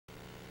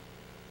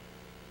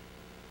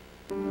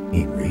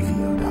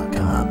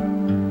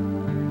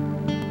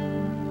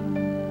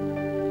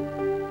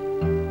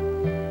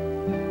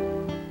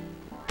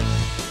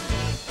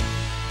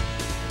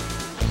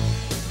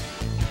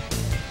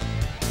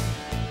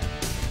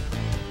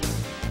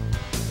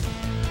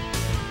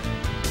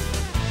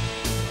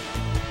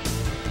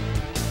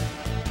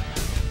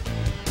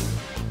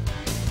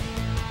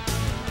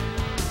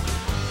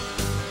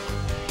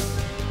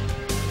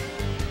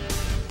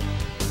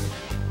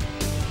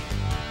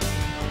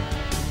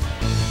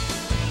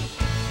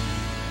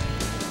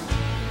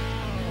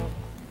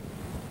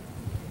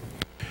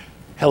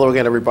Hello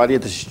again, everybody.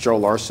 This is Joe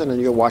Larson, and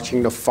you're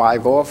watching the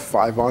 5 Off,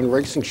 5 On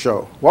Racing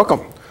Show.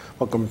 Welcome.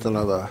 Welcome to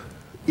another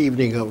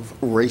evening of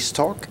race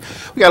talk.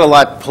 We got a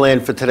lot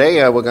planned for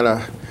today. We're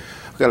gonna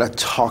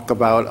talk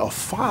about a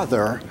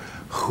father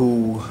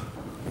who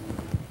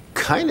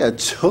kind of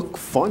took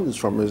funds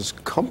from his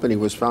company,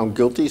 was found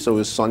guilty so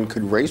his son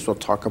could race. We'll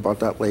talk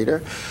about that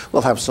later.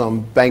 We'll have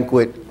some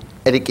banquet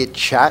etiquette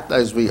chat,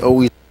 as we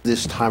always do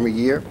this time of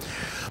year.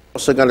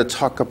 Also going to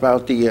talk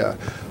about the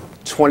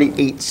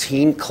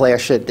 2018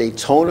 Clash at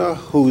Daytona,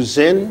 who's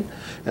in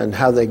and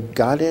how they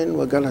got in.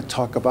 We're going to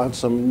talk about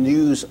some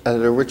news at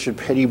the Richard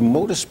Petty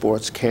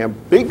Motorsports camp.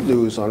 Big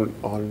news on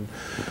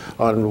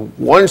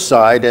one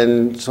side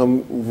and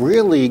some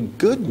really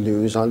good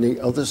news on the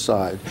other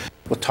side.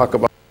 We'll talk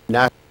about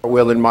NASCAR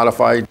Whelen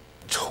Modified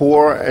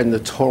Tour and the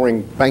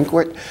touring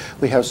banquet.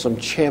 We have some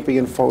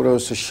champion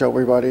photos to show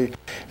everybody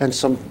and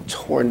some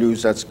tour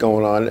news that's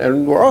going on.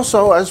 And we're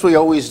also, as we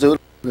always do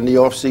in the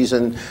off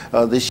season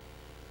this year,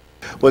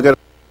 we're going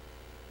to,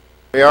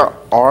 where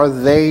are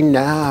they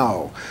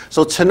now?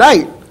 So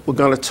tonight we're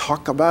going to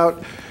talk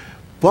about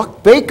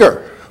Buck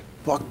Baker.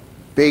 Buck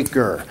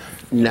Baker,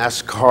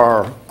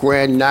 NASCAR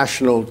Grand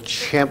National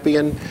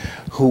Champion,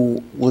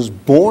 who was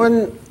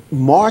born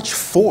March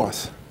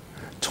 4th,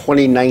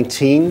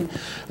 2019,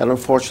 and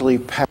unfortunately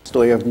passed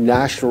away of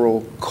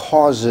natural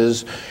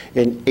causes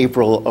in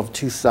April of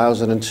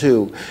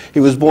 2002. He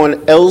was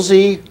born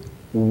Elsie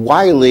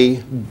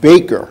Wiley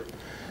Baker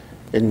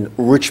in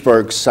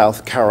Richburg,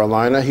 South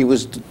Carolina. He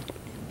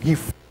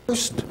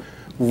first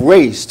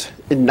raced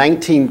in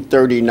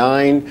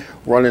 1939,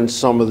 running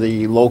some of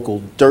the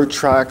local dirt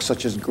tracks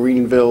such as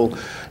Greenville,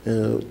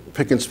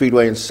 Pickens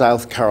Speedway in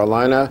South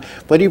Carolina.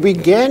 But he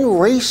began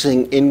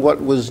racing in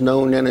what was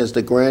known then as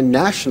the Grand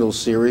National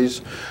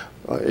Series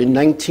in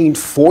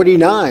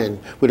 1949,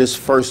 with his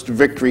first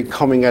victory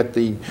coming at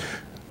the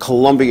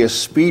Columbia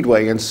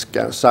Speedway in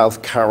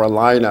South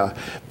Carolina.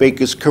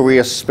 Baker's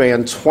career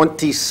spanned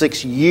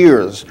 26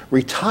 years,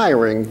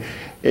 retiring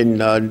in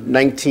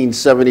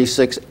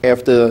 1976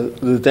 after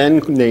the then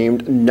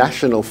named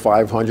National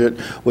 500,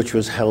 which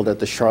was held at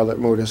the Charlotte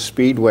Motor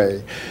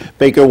Speedway.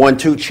 Baker won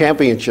 2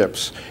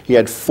 championships. He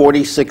had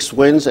 46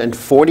 wins and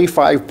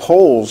 45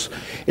 poles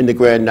in the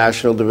Grand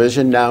National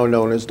Division, now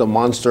known as the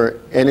Monster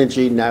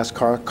Energy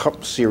NASCAR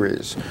Cup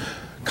Series.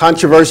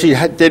 Controversy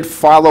did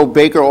follow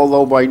Baker,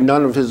 although by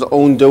none of his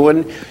own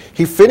doing.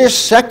 He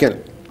finished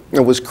second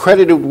and was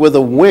credited with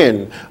a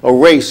win, a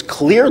race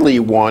clearly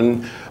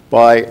won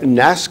by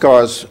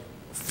NASCAR's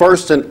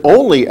first and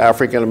only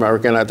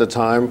African-American at the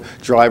time,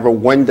 driver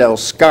Wendell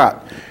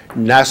Scott.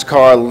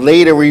 NASCAR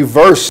later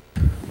reversed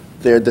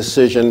their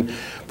decision,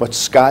 but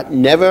Scott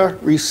never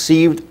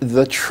received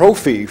the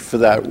trophy for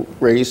that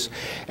race,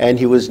 and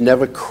he was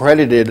never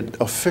credited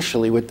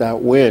officially with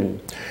that win.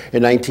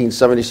 In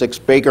 1976,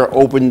 Baker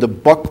opened the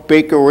Buck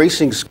Baker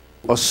Racing School,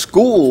 a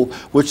school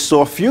which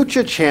saw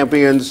future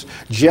champions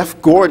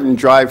Jeff Gordon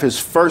drive his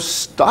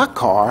first stock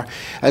car,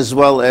 as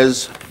well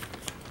as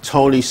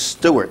Tony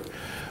Stewart.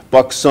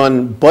 Buck's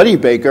son, Buddy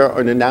Baker,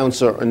 an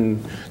announcer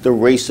on the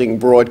racing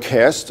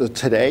broadcast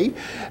today,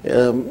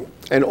 and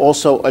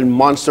also a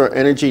Monster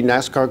Energy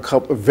NASCAR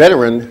Cup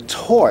veteran,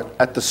 taught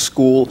at the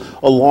school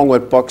along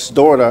with Buck's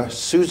daughter,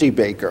 Susie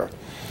Baker.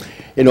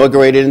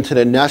 Inaugurated into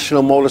the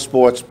National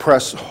Motorsports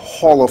Press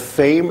Hall of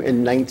Fame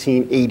in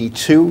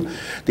 1982,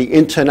 the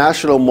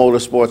International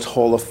Motorsports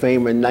Hall of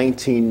Fame in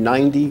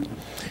 1990.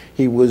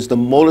 He was the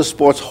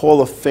Motorsports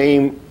Hall of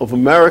Fame of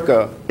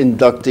America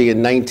inductee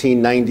in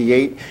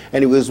 1998,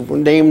 and he was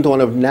named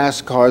one of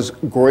NASCAR's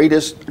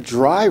greatest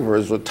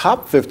drivers, or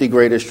top 50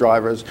 greatest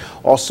drivers,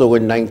 also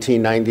in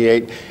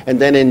 1998, and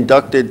then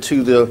inducted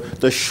to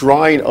the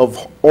Shrine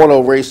of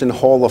Auto Racing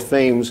Hall of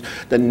Fames,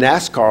 the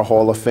NASCAR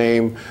Hall of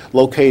Fame,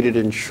 located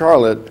in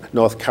Charlotte,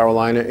 North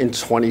Carolina in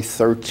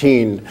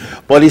 2013.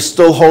 But he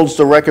still holds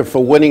the record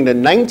for winning the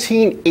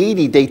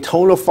 1980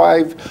 Daytona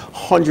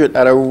 500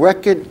 at a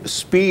record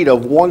speed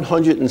of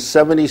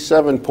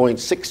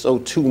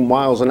 177.602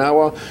 miles an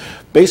hour.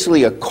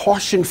 Basically a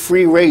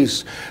caution-free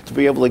race to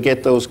be able to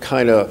get those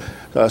kind of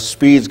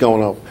speeds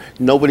going up.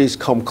 Nobody's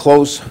come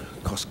close,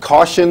 because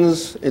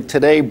cautions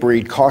today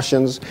breed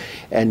cautions,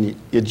 and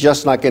you're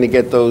just not going to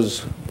get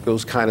those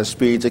kind of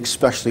speeds,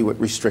 especially with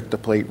restrictor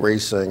plate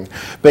racing.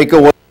 Baker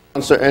was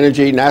Monster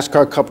Energy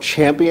NASCAR Cup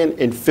champion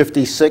in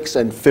 56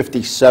 and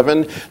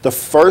 57, the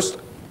first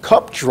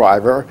Cup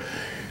driver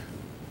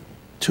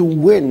to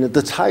win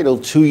the title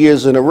 2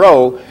 years in a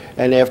row,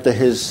 and after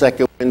his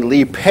second win,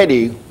 Lee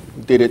Petty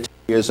did it 2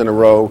 years in a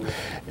row,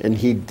 and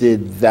he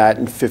did that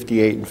in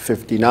 58 and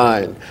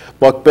 59.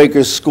 Buck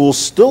Baker's school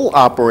still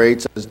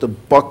operates as the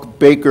Buck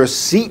Baker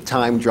Seat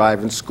Time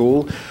Driving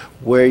School,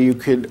 where you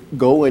could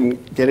go and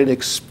get an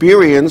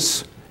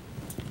experience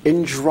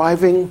in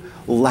driving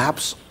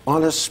laps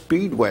on a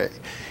speedway.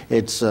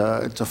 It's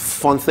a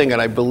fun thing,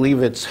 and I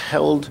believe it's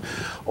held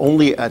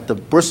only at the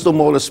Bristol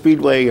Motor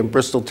Speedway in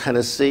Bristol,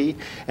 Tennessee,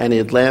 and the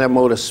Atlanta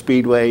Motor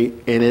Speedway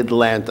in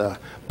Atlanta.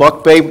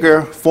 Buck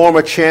Baker,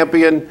 former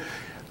champion,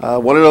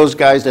 One of those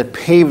guys that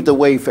paved the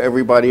way for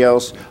everybody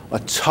else, a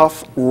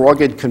tough,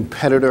 rugged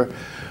competitor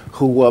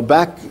who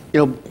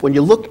when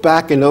you look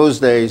back in those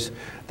days,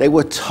 they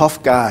were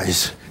tough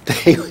guys.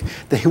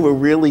 They were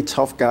really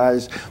tough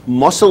guys,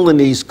 muscling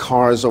these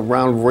cars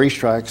around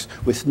racetracks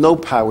with no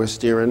power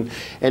steering.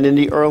 And in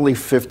the early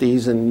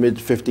 50s and mid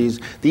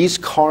 50s, these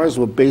cars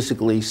were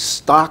basically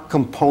stock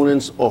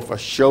components off a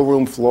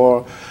showroom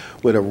floor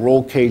with a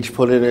roll cage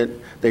put in it.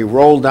 They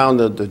rolled down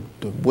the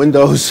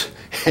windows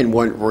and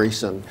went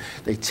racing.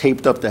 They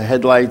taped up the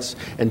headlights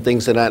and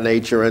things of that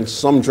nature. And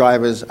some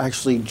drivers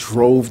actually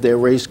drove their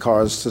race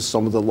cars to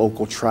some of the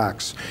local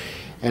tracks.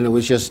 And it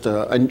was just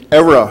an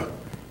era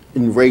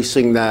in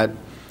racing that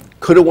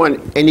could have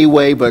won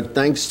anyway, but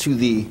thanks to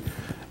the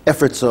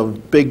efforts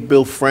of Big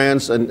Bill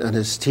France and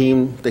his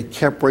team, they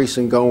kept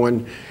racing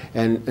going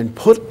and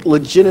put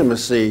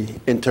legitimacy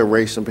into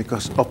racing,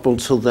 because up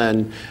until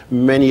then,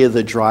 many of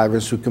the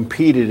drivers who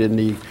competed in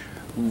the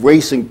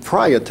racing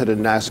prior to the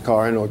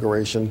NASCAR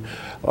inauguration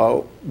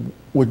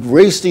would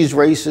race these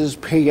races,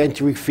 pay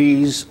entry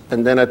fees,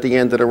 and then at the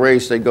end of the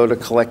race, they go to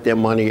collect their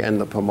money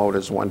and the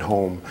promoters went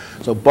home.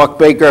 So Buck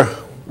Baker,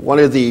 one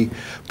of the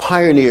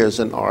pioneers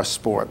in our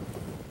sport.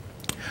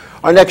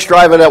 Our next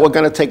driver that we're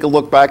going to take a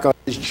look back on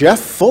is Jeff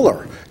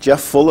Fuller.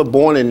 Jeff Fuller,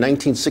 born in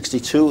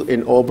 1962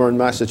 in Auburn,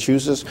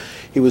 Massachusetts.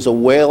 He was a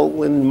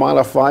Whelen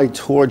Modified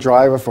Tour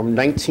driver from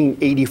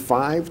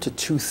 1985 to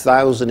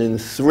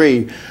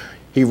 2003.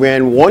 He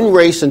ran one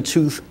race in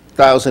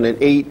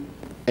 2008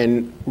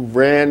 and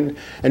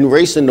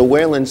raced in the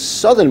Whelen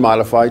Southern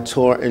Modified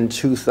Tour in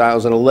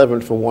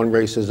 2011 for one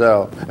race as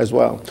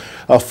well.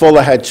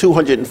 Fuller had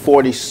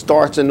 240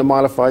 starts in the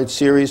Modified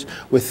Series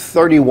with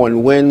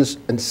 31 wins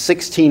and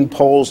 16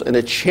 poles and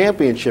a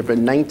championship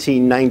in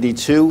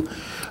 1992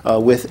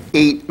 with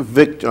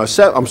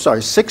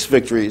 6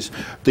 victories.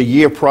 The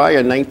year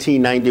prior,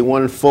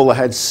 1991, Fuller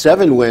had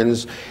 7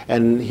 wins,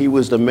 and he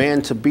was the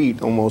man to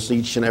beat almost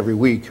each and every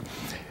week.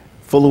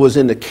 Fuller was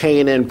in the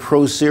K&N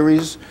Pro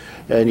Series,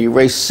 and he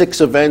raced 6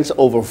 events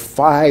over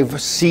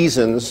 5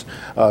 seasons,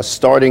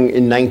 starting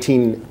in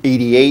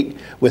 1988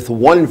 with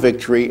 1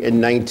 victory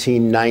in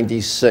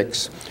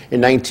 1996.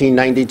 In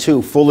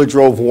 1992, Fuller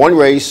drove 1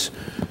 race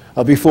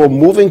before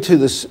moving to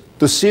the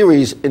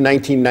series in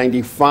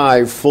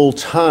 1995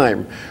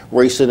 full-time,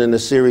 racing in the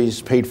series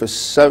for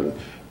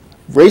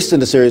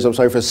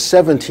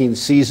 17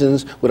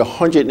 seasons with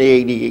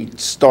 188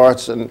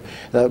 starts, and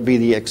that would be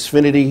the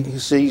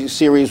Xfinity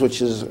Series,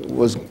 which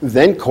was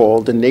then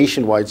called the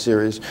Nationwide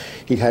Series.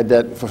 He had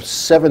that for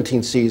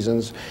 17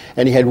 seasons,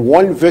 and he had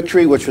 1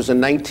 victory, which was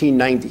in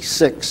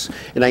 1996.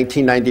 In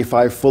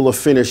 1995, Fuller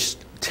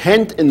finished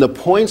 10th in the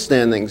point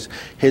standings,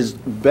 his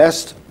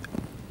best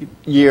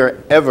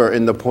year ever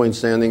in the point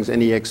standings in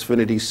the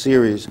Xfinity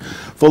Series.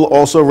 Fuller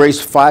also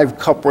raced 5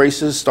 Cup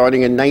races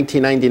starting in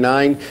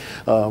 1999,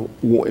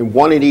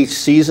 1 in each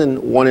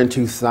season, 1 in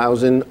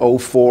 2000,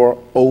 04,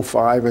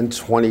 05, and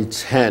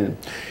 2010.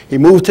 He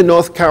moved to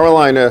North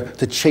Carolina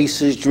to chase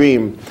his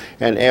dream,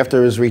 and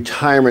after his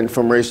retirement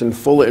from racing,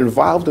 Fuller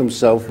involved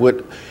himself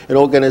with an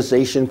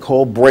organization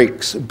called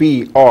BRAKES,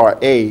 B-R-A-K-E-S,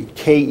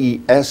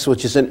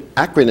 which is an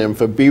acronym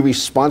for Be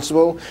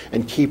Responsible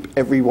and Keep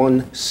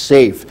Everyone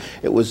Safe.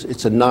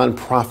 It's a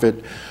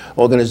non-profit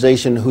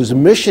organization whose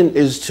mission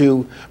is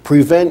to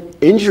prevent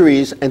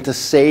injuries and to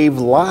save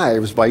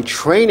lives by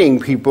training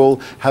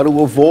people how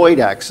to avoid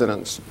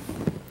accidents.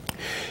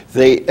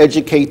 They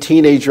educate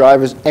teenage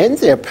drivers and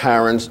their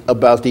parents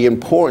about the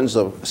importance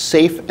of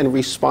safe and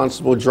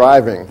responsible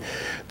driving.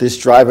 This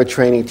driver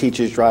training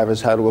teaches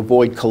drivers how to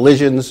avoid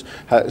collisions,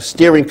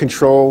 steering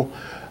control,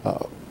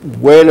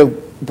 where to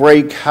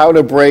brake, how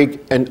to brake,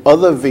 and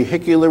other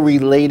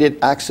vehicular-related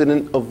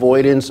accident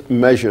avoidance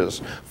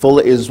measures.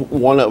 Fuller is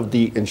one of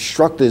the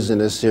instructors in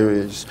this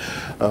series.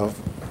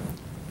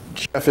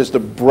 Jeff is the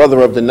brother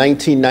of the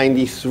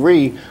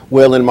 1993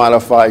 Whelen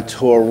Modified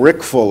Tour,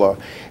 Rick Fuller.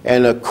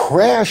 And a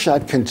crash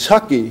at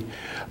Kentucky,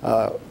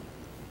 I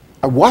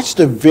watched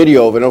a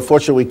video of it.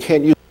 Unfortunately, we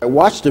can't use it. I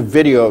watched a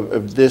video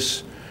of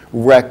this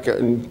wreck,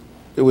 and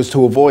it was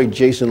to avoid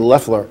Jason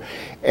Leffler.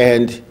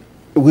 And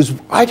it was,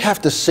 I'd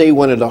have to say,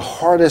 one of the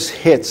hardest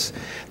hits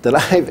that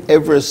I've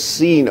ever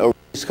seen a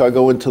race car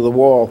go into the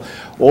wall.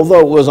 Although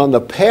it was on the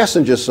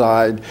passenger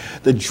side,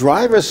 the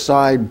driver's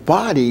side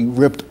body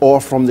ripped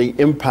off from the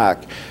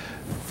impact.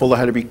 Fuller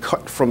had to be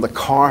cut from the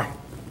car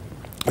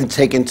and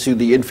taken to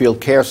the infield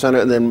care center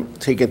and then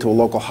taken to a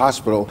local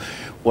hospital.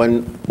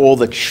 When all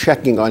the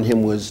checking on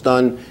him was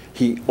done,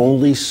 he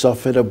only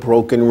suffered a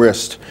broken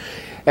wrist.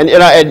 And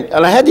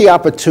I had the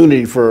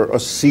opportunity for a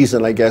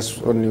season, I guess,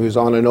 when he was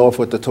on and off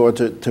with the tour,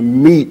 to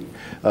meet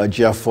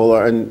Jeff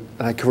Fuller. And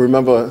I can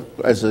remember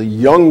as a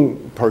young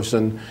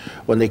person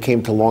when they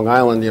came to Long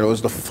Island, it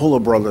was the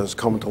Fuller brothers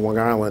coming to Long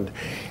Island.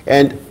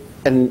 And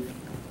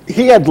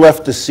he had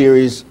left the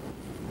series,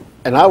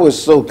 and I was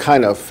still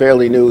kind of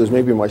fairly new. It was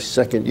maybe my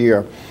 2nd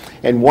year.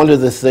 And one of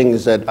the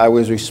things that I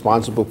was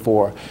responsible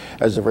for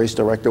as a race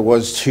director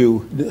was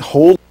to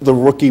hold the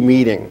rookie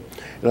meeting.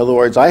 In other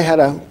words, I had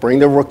to bring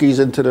the rookies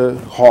into the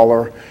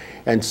hauler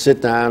and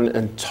sit down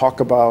and talk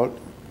about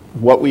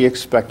what we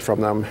expect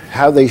from them,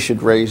 how they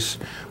should race,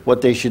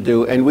 what they should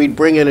do, and we'd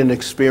bring in an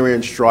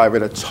experienced driver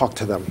to talk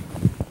to them.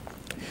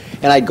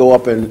 And I'd go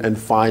up and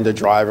find a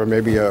driver,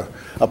 maybe a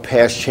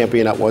past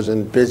champion that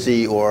wasn't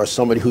busy or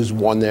somebody who's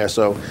won there.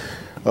 So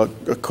a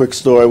quick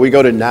story, we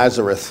go to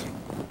Nazareth,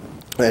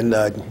 and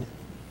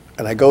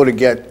I go to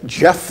get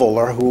Jeff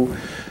Fuller,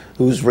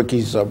 who's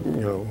Ricky's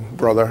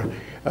brother.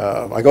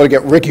 I go to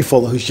get Ricky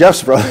Fuller, who's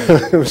Jeff's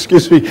brother,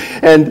 excuse me,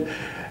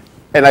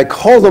 and I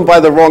called him by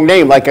the wrong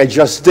name, like I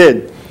just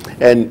did.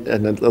 And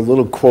a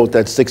little quote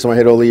that sticks in my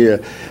head all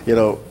year,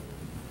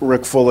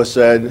 Rick Fuller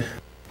said,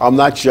 "I'm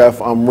not Jeff,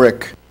 I'm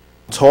Rick.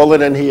 Taller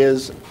than he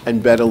is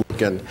and better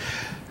looking."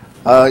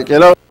 I don't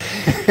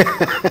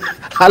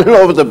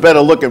know if it's a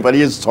better looking, but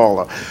he is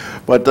taller.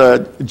 But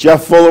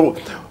Jeff Fuller,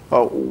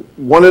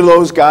 one of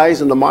those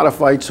guys in the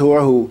modified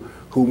tour who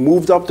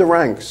moved up the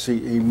ranks.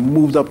 He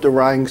moved up the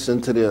ranks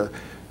into the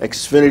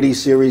Xfinity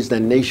Series,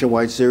 then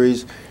Nationwide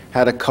Series.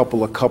 Had a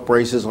couple of cup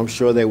races. I'm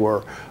sure there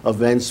were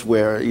events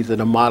where either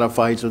the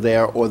modifieds were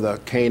there or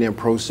the K&N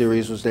Pro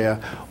Series was there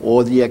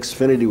or the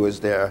Xfinity was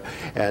there.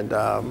 And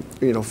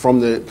from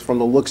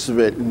the looks of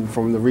it and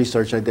from the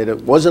research I did,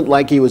 it wasn't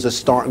like he was a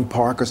starting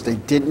park, because they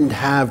didn't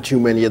have too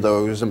many of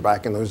those. And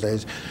back in those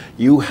days,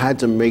 you had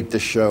to make the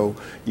show,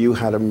 you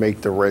had to make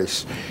the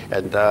race,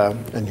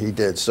 and he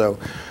did. So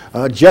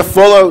Jeff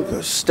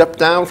Fuller stepped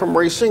down from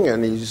racing,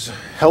 and he's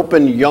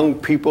helping young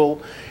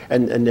people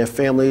and their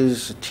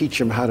families, teach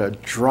them how to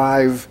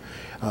drive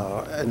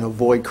and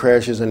avoid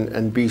crashes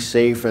and be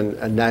safe,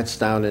 and that's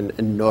down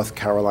in North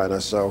Carolina.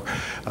 So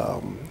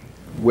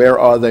where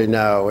are they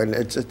now? And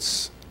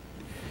it's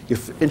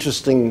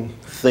interesting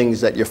things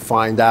that you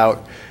find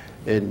out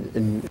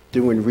in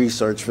doing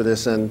research for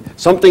this, and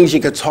some things you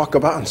could talk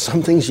about and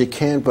some things you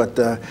can't, but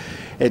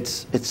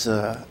it's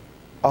a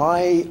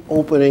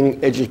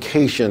eye-opening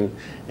education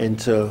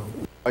into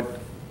what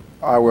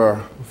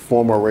our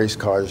former race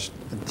cars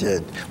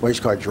did, race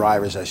car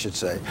drivers, I should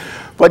say.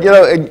 But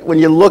when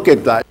you look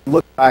at that,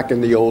 look back in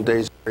the old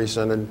days of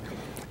racing, and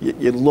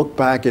you look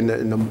back in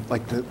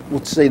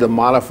let's say the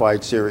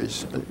modified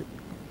series,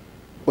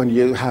 when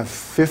you have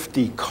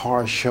 50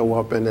 cars show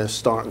up and they're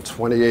starting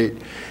 28,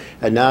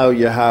 and now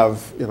you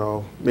have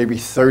maybe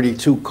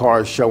 32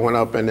 cars showing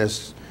up and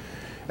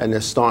they're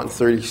starting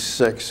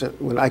 36.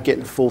 We're not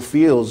getting full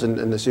fields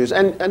in the series,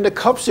 and the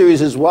Cup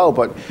Series as well.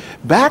 But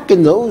back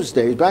in those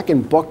days, back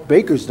in Buck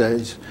Baker's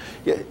days,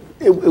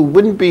 it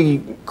wouldn't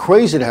be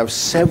crazy to have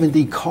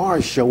 70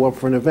 cars show up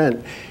for an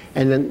event.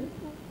 And then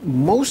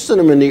most of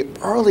them in the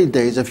early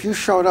days, if you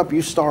showed up,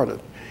 you started.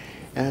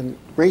 And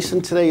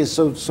racing today is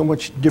so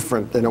much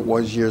different than it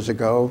was years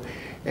ago.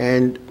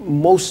 And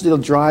most of the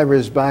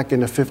drivers back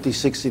in the 50s,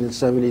 60s, and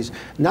 70s,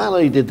 not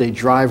only did they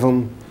drive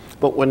them,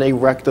 but when they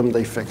wrecked them,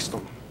 they fixed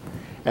them.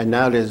 And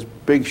now there's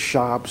big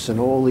shops and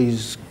all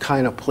these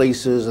kind of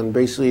places, and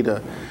basically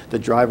the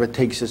driver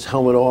takes his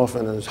helmet off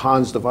and his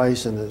Hans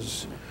device and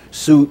his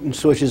suit and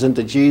switches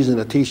into G's and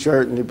a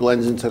t-shirt, and he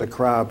blends into the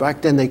crowd.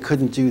 Back then they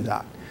couldn't do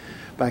that.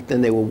 Back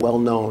then they were well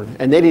known,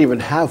 and they didn't even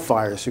have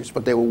fire suits,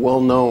 but they were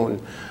well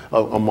known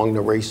among the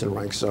racing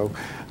ranks. So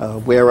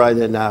where are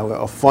they now?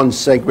 A fun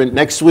segment.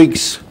 Next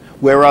week's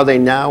Where Are They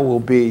Now will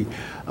be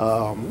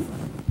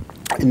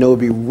it'll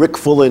be Rick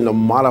Fuller in the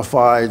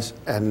modifieds,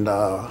 and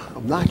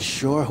I'm not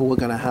sure who we're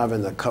going to have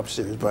in the Cup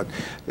Series, but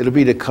it'll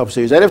be the Cup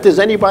Series. And if there's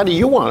anybody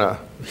you want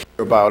to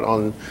hear about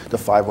on the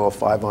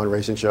 505 on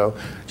Racing Show,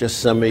 just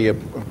send me a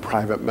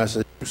private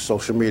message through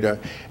social media,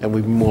 and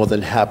we'd be more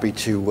than happy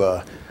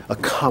to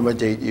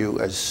accommodate you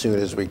as soon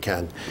as we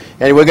can.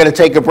 And we're going to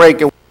take a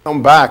break, and when we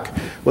come back,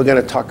 we're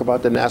going to talk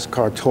about the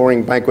NASCAR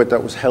Touring Banquet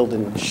that was held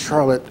in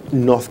Charlotte,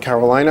 North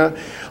Carolina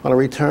on a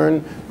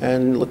return,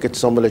 and look at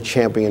some of the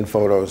champion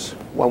photos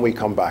when we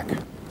come back.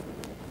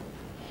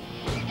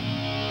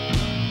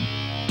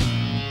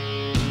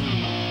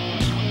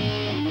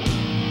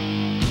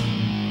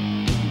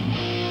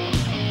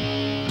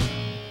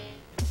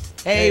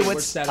 Hey,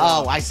 what's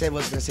oh, I said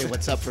was gonna say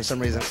what's up for some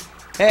reason.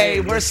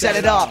 Hey, we're Set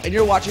It Up, and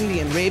you're watching the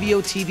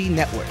Inravio TV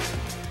network.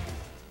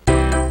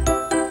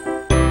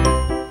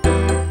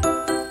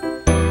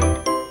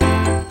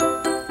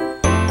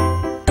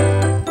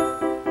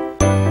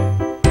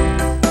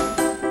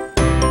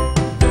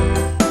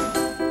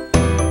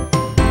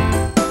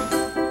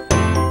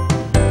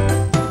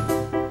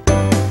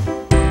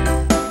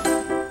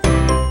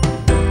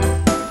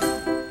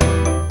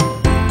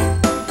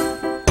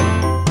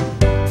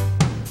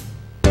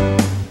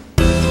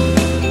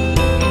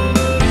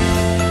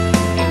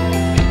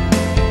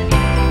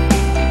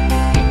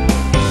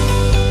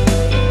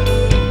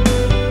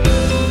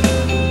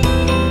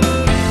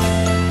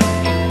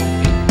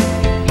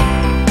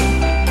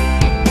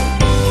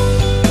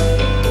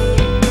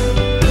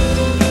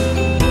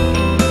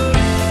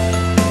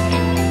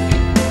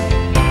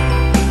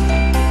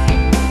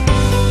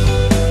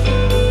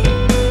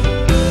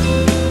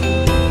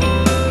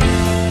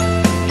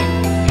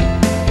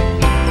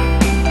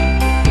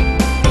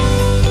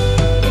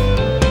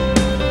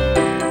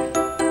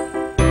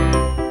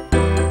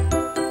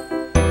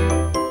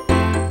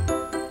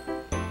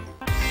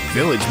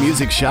 Village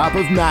Music Shop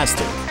of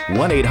Mastic.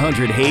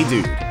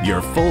 1-800-HEY-DUDE, your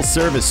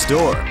full-service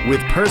store with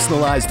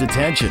personalized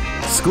attention,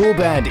 school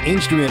band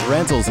instrument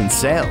rentals and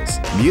sales,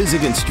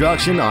 music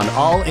instruction on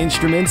all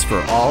instruments for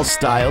all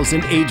styles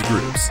and age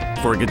groups,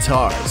 for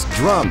guitars,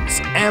 drums,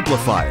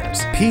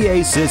 amplifiers,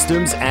 PA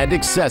systems, and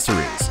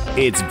accessories.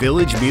 It's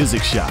Village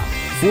Music Shop,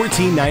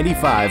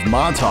 1495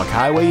 Montauk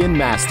Highway in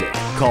Mastic.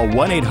 Call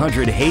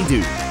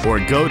 1-800-HEY-DUDE or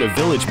go to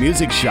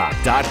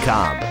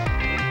villagemusicshop.com.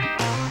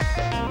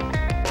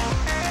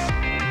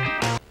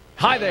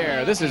 Hi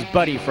there, this is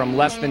Buddy from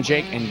Less Than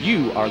Jake, and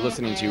you are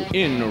listening to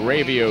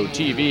Inravio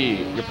TV.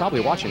 You're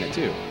probably watching it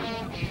too.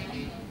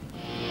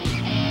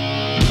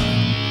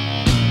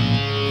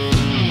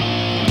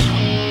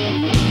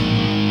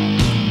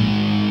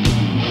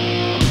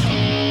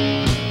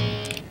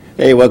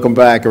 Hey, welcome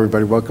back,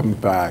 everybody. Welcome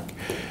back.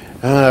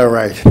 All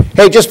right.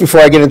 Hey, just before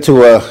I get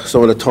into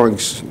some of the touring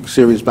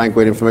series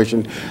banquet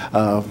information,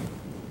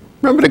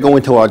 remember to go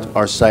into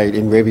our site,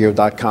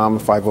 Inravio.com,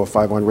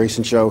 5051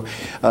 Racing Show.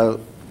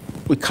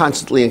 We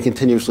constantly and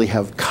continuously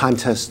have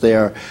contests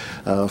there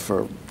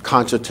for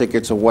concert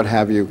tickets or what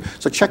have you.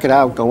 So check it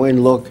out. Go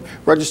in, look,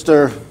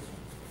 register. If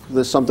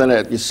there's something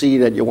that you see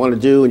that you want to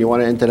do and you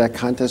want to enter that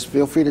contest,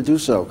 feel free to do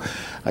so.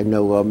 I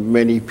know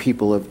many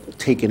people have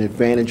taken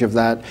advantage of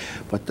that,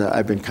 but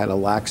I've been kind of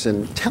lax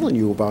in telling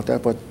you about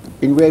that. But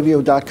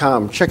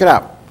Inravio.com, check it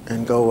out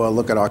and go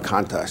look at our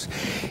contest.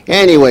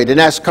 Anyway, the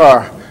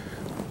NASCAR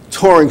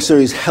Touring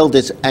Series held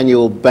its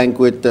annual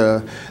banquet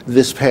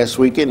this past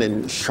weekend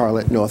in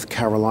Charlotte, North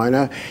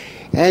Carolina,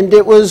 and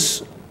it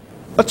was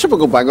a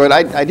typical banquet.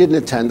 I didn't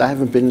attend. I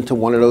haven't been to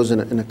one of those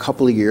in a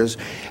couple of years,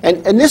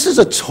 and this is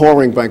a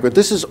touring banquet.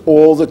 This is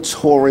all the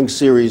Touring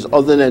Series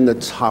other than the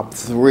top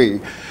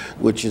three,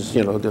 which is,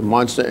 you know, the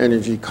Monster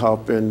Energy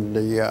Cup and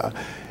the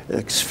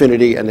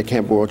Xfinity and the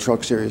Camp World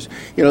Truck Series.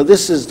 You know,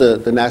 this is the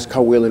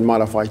NASCAR Wheel and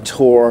Modified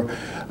Tour,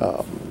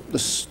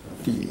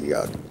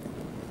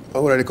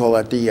 what do they call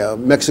that? The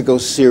Mexico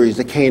Series,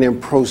 the K&N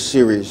Pro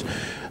Series,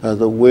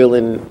 the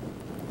Whelen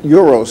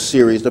Euro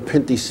Series, the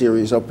Pinty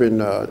Series up in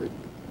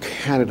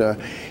Canada,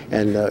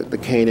 and the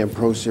K&N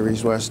Pro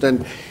Series West.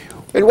 And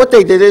what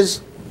they did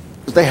is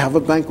they have a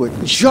banquet,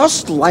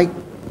 just like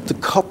the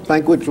Cup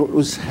banquet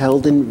was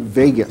held in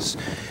Vegas.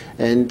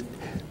 And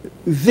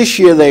this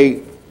year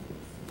they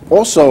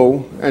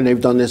also, and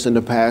they've done this in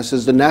the past,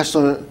 is the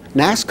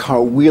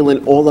NASCAR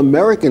Whelen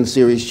All-American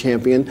Series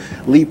champion,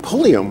 Lee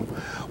Pulliam,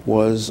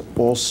 was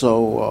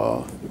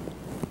also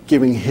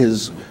giving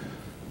his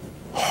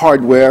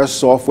hardware,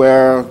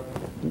 software,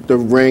 the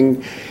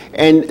ring.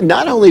 And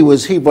not only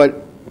was he,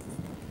 but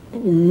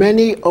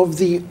many of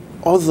the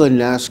other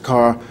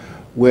NASCAR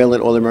Whelen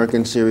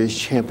All-American Series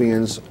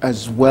champions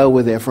as well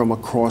were there from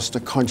across the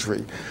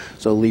country.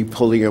 So Lee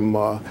Pulliam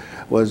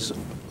was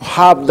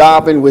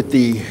hobnobbing with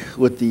the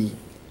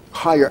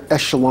higher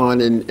echelon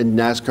in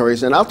NASCAR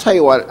race. And I'll tell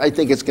you what, I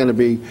think it's going to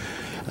be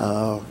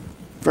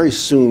very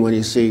soon when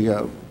you see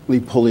Lee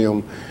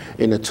Pulliam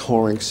in a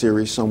touring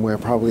series somewhere,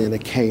 probably in a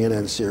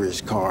K&N series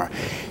car.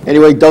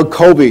 Anyway, Doug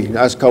Coby,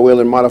 NASCAR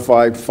Whelen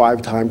Modified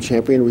 5-time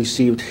champion,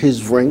 received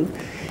his ring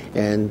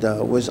and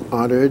was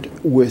honored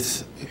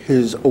with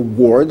his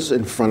awards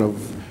in front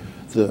of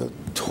the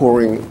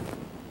touring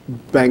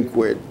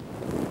banquet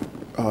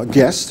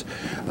guest.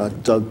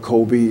 Doug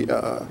Coby,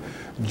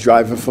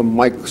 driver for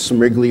Mike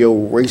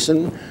Smiglio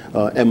Racing,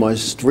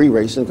 MS3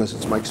 Racing, because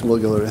it's Mike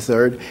Smiglio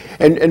III.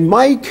 And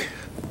Mike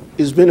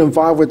has been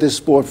involved with this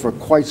sport for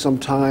quite some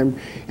time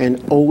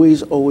and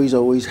always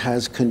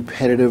has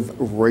competitive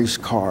race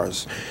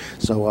cars.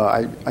 So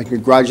I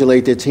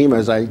congratulate their team,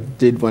 as I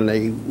did when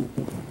they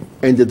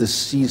ended the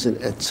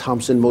season at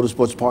Thompson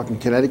Motorsports Park in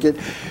Connecticut.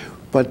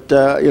 But,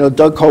 you know,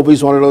 Doug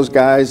Coby's one of those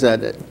guys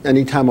that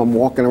anytime I'm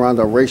walking around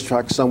a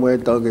racetrack somewhere,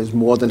 Doug is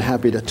more than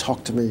happy to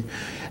talk to me.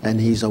 And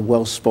he's a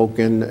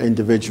well-spoken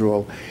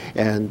individual.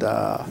 And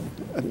I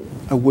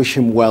wish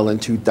him well in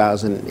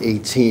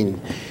 2018.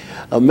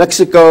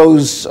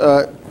 Mexico's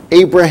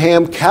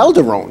Abraham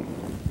Calderon.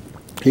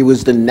 He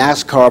was the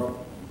NASCAR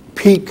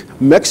Peak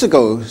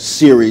Mexico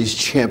Series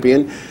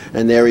champion,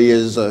 and there he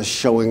is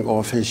showing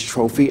off his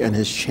trophy and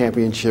his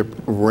championship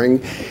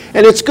ring.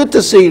 And it's good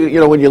to see, you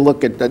know, when you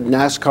look at that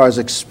NASCAR's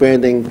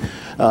expanding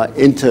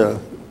into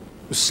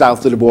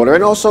south of the border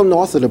and also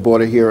north of the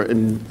border here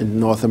in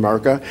North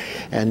America.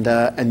 And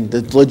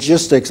the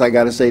logistics, I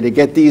got to say, to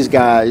get these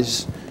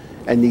guys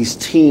and these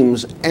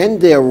teams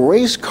and their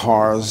race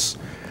cars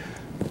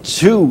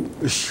to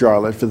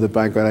Charlotte for the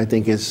banquet, I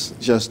think is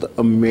just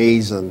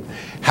amazing.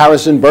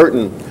 Harrison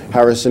Burton.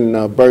 Harrison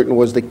Burton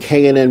was the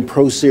K&N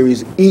Pro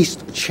Series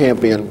East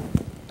champion.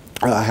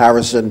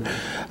 Harrison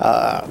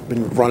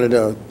been running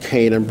the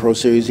K&N Pro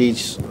Series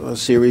East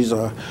series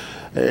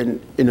in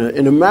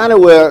a manner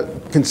where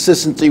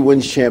consistency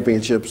wins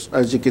championships,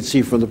 as you can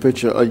see from the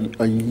picture,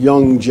 a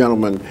young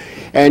gentleman.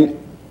 And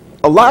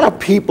a lot of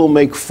people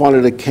make fun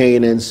of the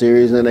K&N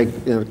series, and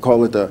they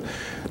call it the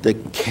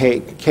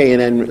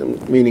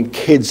K&N, meaning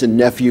kids and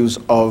nephews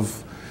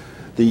of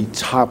the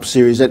top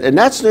series, and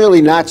that's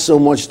really not so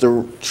much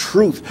the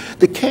truth.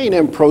 The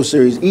K&N Pro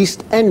Series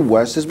East and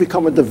West has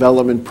become a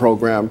development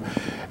program,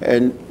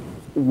 and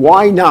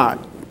why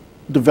not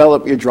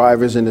develop your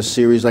drivers in a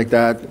series like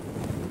that,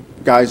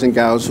 guys and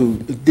gals who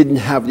didn't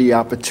have the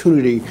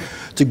opportunity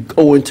to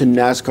go into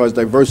NASCAR's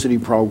diversity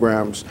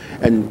programs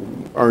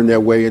and earn their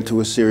way into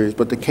a series.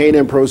 But the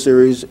K&N Pro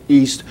Series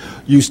East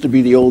used to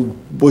be the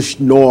old Busch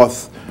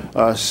North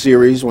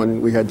series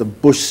when we had the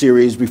Busch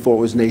Series before it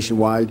was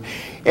nationwide,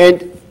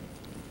 and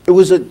it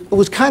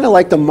was kind of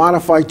like the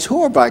modified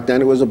tour back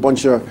then. It was a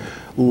bunch of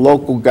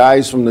local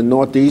guys from the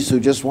Northeast who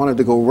just wanted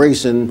to go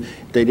racing.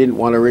 They didn't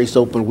want to race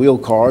open wheel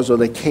cars, or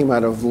they came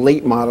out of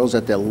late models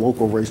at their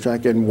local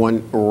racetrack and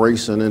went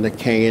racing in the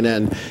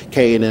K&N.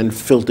 K&N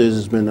Filters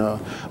has been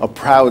a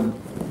proud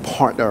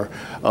partner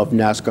of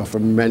NASCAR for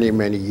many,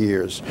 many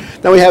years.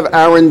 Now we have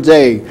Aaron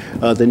Day,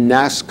 the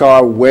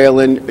NASCAR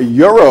Whelen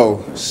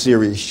Euro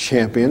Series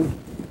champion.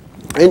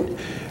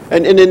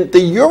 And in the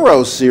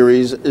Euro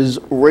Series is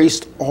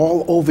raced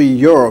all over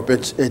Europe.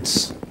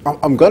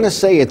 I'm going to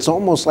say it's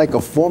almost like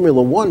a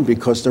Formula One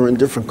because they're in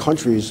different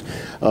countries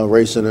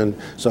racing. And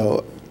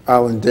so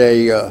Aaron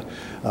Day, a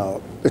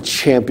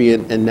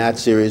champion in that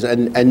series.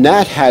 And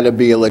that had to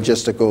be a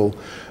logistical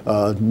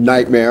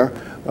nightmare.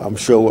 I'm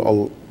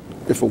sure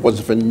if it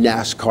wasn't for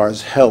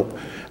NASCAR's help,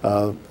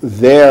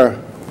 their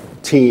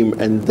team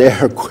and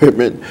their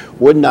equipment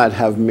would not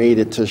have made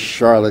it to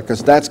Charlotte,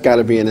 because that's got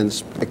to be an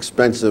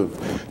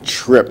expensive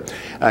trip.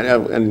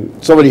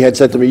 And somebody had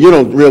said to me, you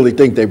don't really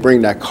think they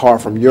bring that car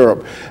from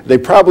Europe. They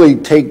probably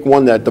take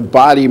one that the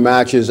body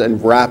matches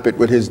and wrap it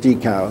with his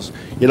decals.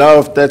 You know,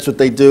 if that's what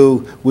they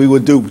do, we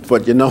would do.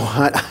 But you know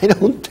what? I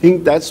don't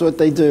think that's what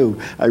they do.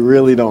 I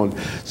really don't.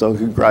 So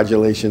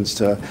congratulations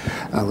to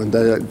Alan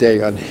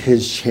Day on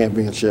his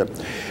championship.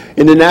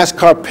 In the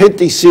NASCAR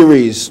Pinty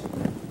Series,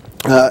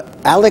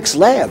 Alex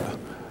Labb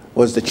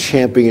was the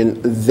champion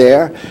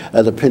there.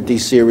 The Pinty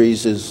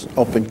Series is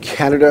up in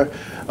Canada.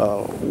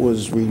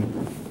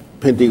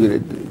 Pinty,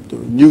 the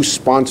new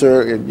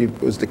sponsor,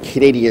 it was the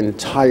Canadian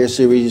Tire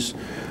Series,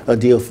 a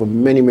deal for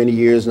many, many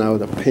years now,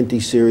 the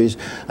Pinty Series.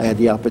 I had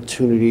the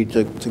opportunity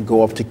to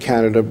go up to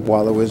Canada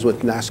while I was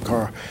with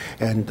NASCAR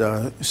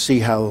and see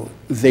how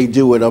they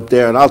do it up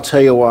there. And I'll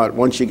tell you what,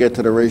 once you get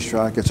to the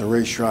racetrack, it's a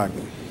racetrack.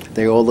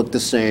 They all look the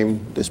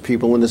same. There's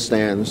people in the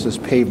stands, there's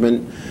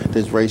pavement,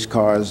 there's race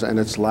cars, and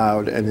it's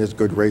loud, and there's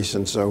good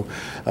racing. So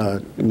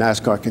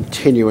NASCAR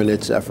continuing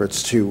its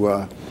efforts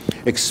to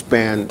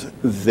expand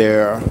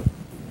their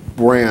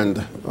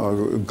brand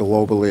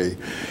globally.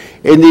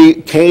 In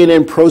the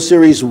K&N Pro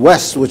Series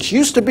West, which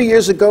used to be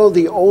years ago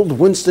the old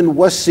Winston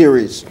West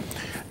Series,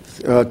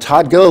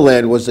 Todd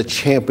Gilliland was the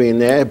champion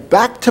there.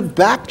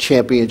 Back-to-back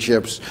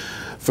championships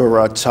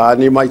for Todd,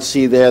 and you might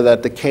see there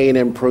that the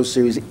K&N Pro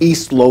Series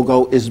East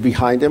logo is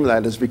behind him.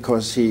 That is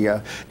because he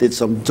did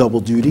some double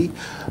duty,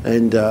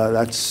 and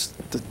that's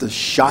the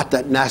shot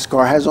that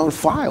NASCAR has on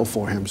file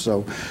for him.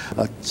 So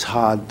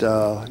Todd,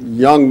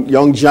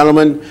 young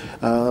gentleman,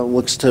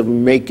 looks to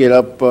make it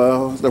up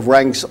the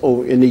ranks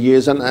in the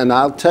years, and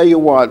I'll tell you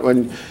what,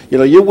 when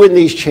you win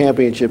these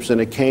championships in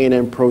the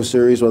K&N Pro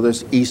Series, whether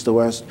it's East or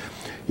West,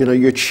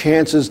 your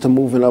chances to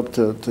moving up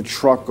to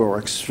truck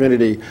or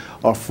Xfinity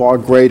are far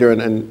greater,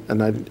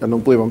 and I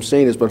don't believe I'm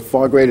saying this, but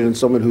far greater than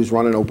someone who's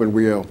running open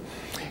wheel.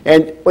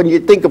 And when you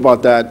think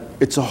about that,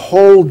 it's a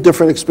whole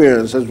different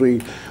experience. As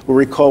we will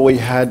recall, we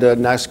had a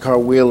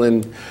NASCAR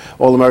Whelen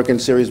All-American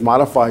Series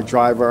modified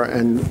driver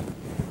and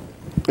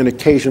an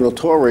occasional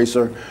tour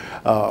racer.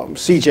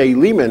 C.J.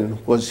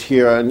 Lehman was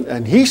here,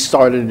 and he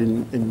started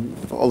in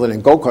other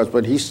than go-karts,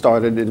 but he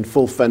started in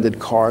full-fended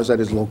cars at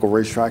his local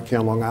racetrack here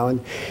on Long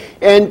Island.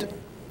 And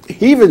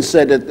he even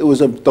said that it was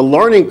the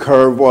learning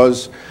curve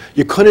was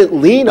you couldn't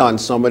lean on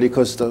somebody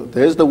because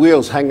there's the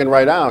wheels hanging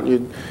right out.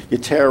 You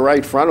tear a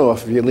right front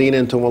off if you lean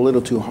into them a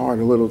little too hard,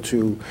 a little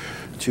too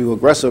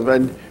aggressive.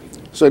 And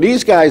so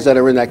these guys that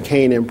are in that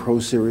K&N Pro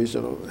Series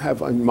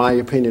have, in my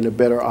opinion, a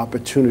better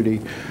opportunity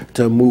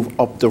to move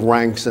up the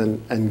ranks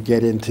and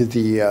get into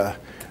the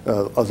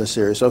other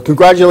series. So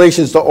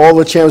congratulations to all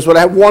the champions. But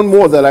I have one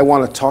more that I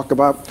want to talk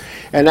about,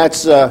 and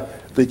that's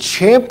the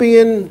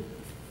champion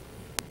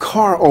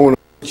car owner,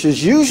 which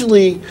is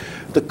usually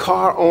the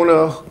car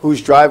owner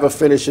whose driver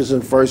finishes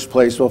in first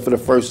place, well, for the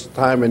first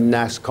time in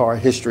NASCAR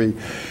history.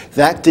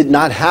 That did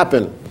not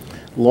happen.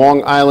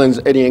 Long Island's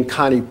Eddie and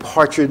Connie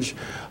Partridge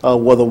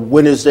were the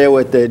winners there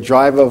with their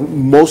driver,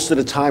 most of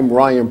the time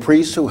Ryan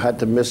Preece, who had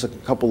to miss a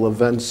couple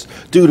events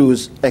due to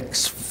his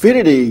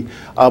Xfinity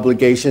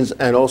obligations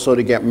and also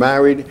to get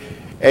married.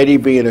 Eddie,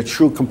 being a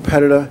true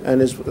competitor,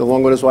 and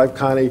along with his wife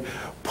Connie,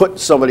 put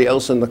somebody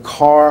else in the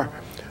car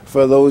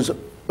for those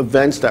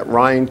events that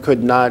Ryan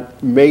could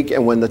not make.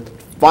 And when the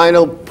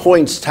final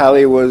points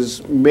tally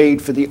was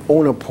made for the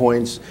owner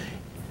points,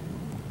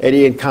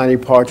 Eddie and Connie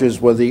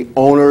Partridge were the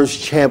owner's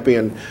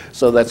champion.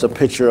 So that's a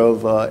picture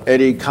of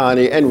Eddie,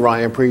 Connie, and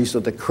Ryan Preece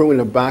with the crew in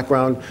the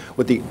background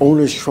with the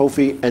owner's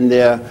trophy and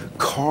their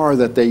car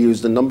that they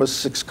used, the number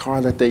 6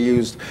 car that they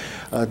used.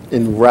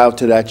 en route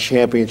to that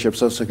championship.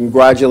 So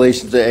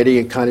congratulations to Eddie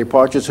and Connie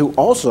Partridge, who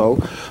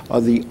also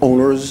are the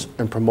owners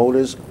and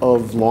promoters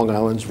of Long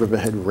Island's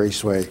Riverhead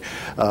Raceway.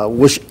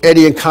 Wish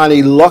Eddie and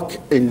Connie luck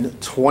in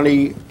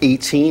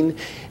 2018,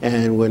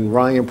 and when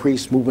Ryan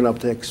Priest moving up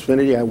to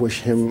Xfinity, I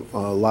wish him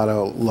a lot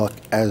of luck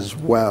as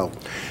well.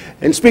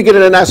 And speaking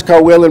of the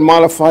NASCAR Whelen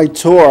Modified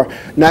Tour,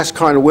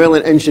 NASCAR and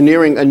Whelen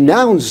Engineering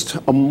announced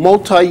a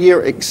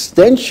multi-year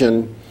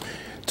extension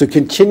to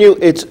continue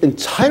its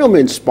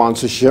entitlement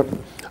sponsorship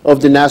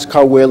of the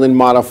NASCAR Whelen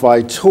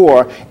Modified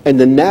Tour and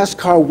the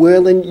NASCAR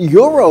Whelen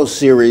Euro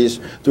Series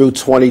through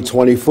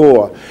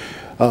 2024.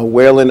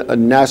 Whelen, a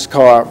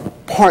NASCAR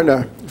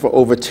partner for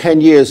over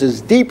 10 years,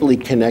 is deeply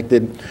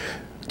connected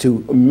to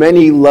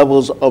many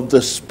levels of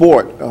the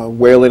sport.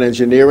 Whelen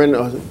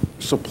Engineering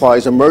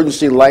supplies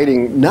emergency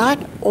lighting not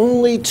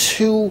only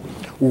to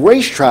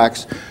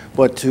racetracks,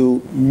 but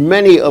to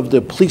many of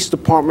the police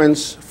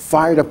departments,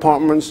 fire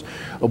departments,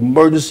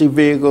 emergency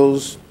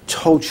vehicles,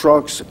 tow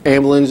trucks,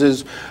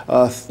 ambulances,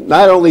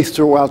 not only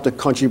throughout the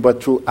country,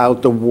 but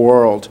throughout the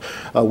world.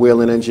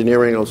 Whelen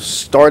Engineering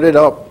started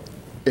up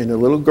in a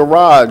little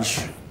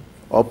garage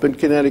up in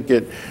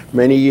Connecticut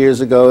many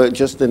years ago,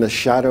 just in the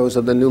shadows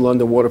of the New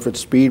London Waterford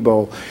Speed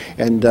Bowl.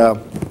 And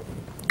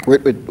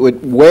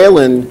with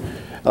Whelen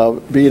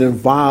being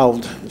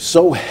involved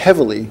so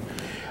heavily,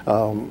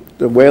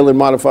 the Whelen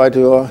Modified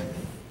Tour,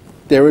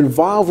 they're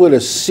involved with a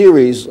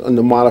series on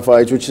the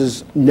Modifieds, which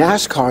is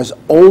NASCAR's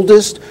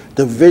oldest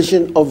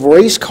division of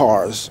race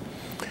cars,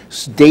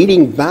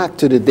 dating back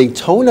to the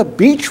Daytona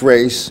Beach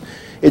race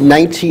in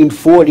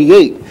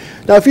 1948.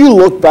 Now, if you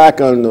look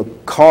back on the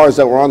cars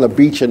that were on the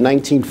beach in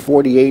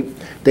 1948,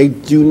 they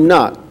do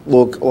not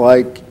look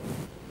like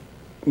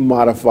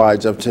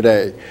Modifieds of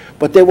today.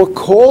 But they were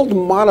called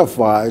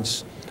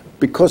Modifieds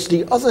because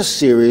the other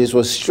series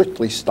was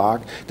strictly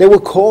stock. They were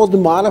called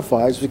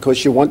Modifieds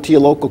because you went to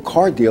your local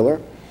car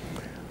dealer,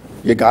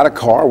 you got a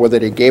car, whether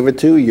they gave it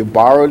to you, you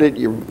borrowed it,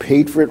 you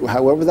paid for it,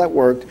 however that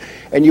worked,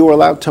 and you were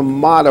allowed to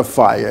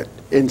modify it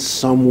in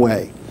some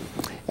way.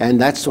 And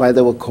that's why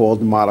they were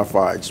called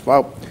Modifieds.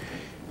 Well,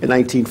 in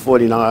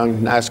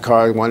 1949,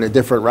 NASCAR went a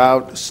different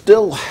route,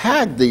 still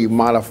had the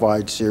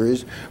Modified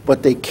series,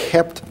 but they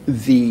kept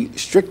the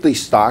strictly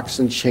stocks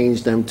and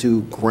changed them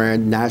to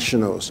Grand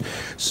Nationals.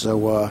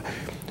 So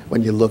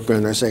when you look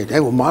and they say, hey,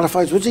 well,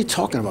 Modifieds, what's he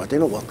talking about? They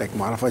don't look like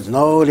Modifieds.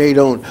 No, they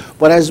don't.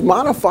 But as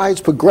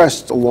Modifieds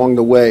progressed along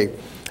the way,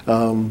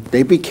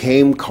 they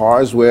became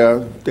cars where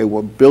they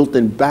were built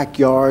in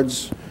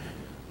backyards,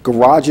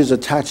 garages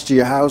attached to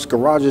your house,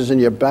 garages in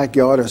your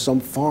backyard or some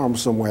farm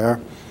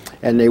somewhere,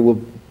 and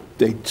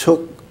they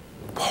took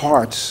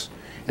parts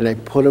and they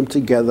put them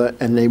together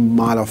and they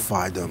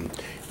modified them.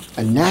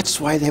 And that's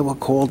why they were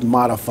called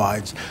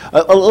Modifieds.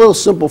 A little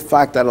simple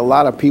fact that a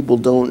lot of people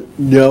don't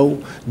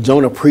know,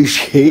 don't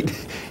appreciate,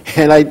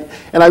 and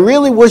I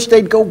really wish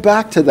they'd go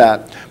back to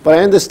that. But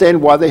I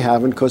understand why they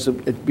haven't, because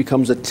it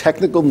becomes a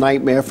technical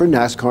nightmare for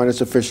NASCAR and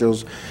its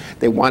officials.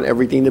 They want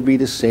everything to be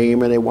the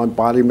same, and they want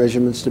body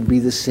measurements to be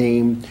the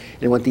same.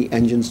 They want the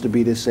engines to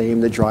be the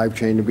same, the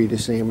drivetrain to be the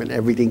same, and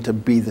everything to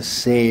be the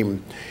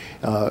same,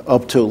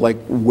 up to like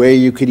where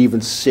you could even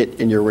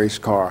sit in your race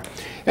car.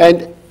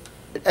 And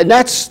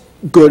that's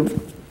good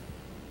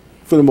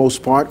for the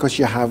most part, because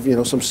you have, you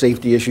know, some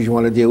safety issues you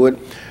want to deal with.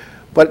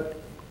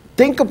 But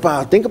think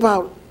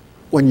about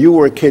when you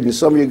were a kid, and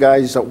some of you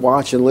guys that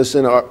watch and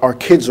listen are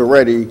kids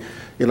already.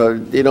 You know,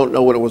 they don't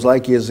know what it was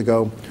like years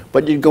ago.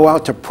 But you'd go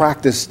out to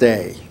practice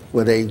day,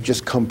 where they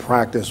just come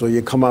practice, or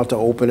you come out to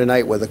open a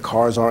night where the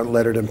cars aren't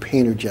lettered and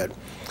painted yet.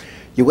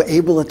 You were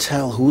able to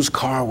tell whose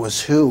car was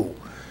who,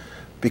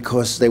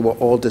 because they were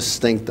all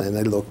distinct and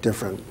they looked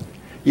different.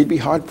 You'd be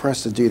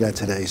hard-pressed to do that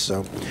today.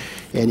 So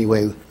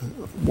anyway,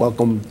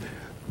 welcome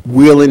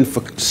Whelen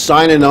for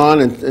signing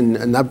on,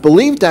 and I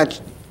believe that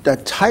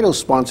title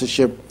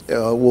sponsorship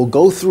will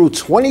go through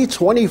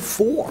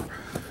 2024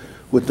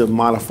 with the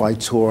Modified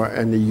Tour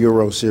and the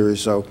Euro Series.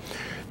 So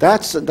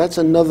that's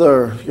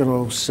another, you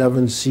know,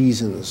 7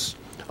 seasons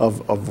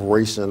of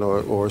racing,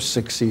 or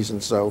 6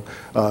 seasons. So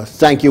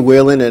thank you,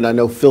 Whelen, and I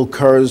know Phil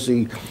Kerrs,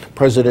 the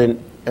president,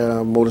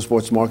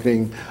 motorsports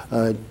marketing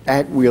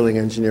at Whelen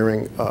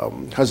Engineering,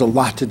 has a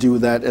lot to do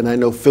with that, and I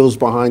know Phil's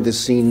behind the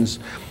scenes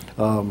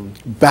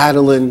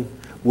battling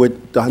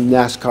with the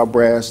NASCAR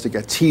brass to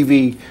get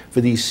TV for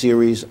these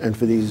series and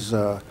for these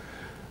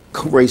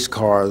race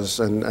cars,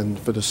 and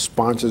for the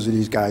sponsors of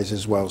these guys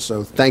as well.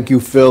 So thank you,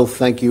 Phil.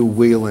 Thank you,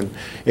 Whelen.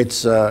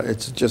 It's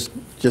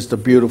just a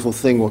beautiful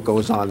thing what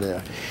goes on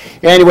there.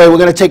 Anyway, we're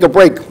going to take a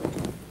break.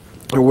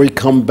 When we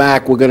come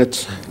back, we're going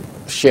to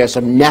share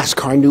some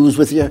NASCAR news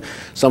with you,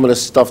 some of the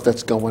stuff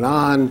that's going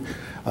on,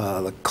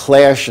 the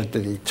clash at the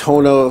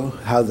Daytona,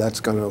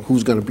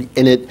 who's going to be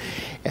in it,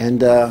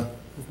 and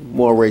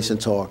more racing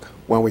talk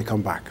when we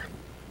come back.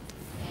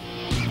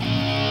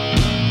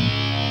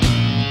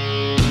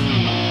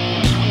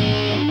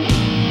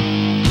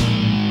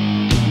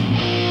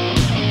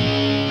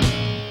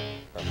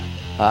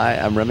 Hi,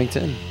 I'm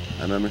Remington.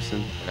 I'm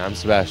Emerson. And I'm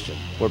Sebastian.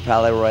 We're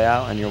Palais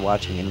Royale, and you're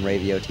watching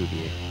Inravio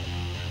TV.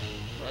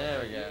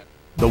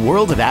 The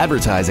world of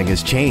advertising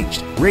has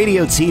changed.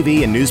 Radio,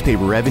 TV, and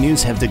newspaper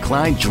revenues have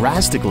declined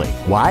drastically.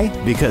 Why?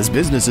 Because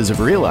businesses have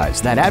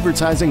realized that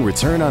advertising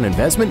return on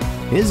investment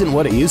isn't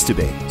what it used to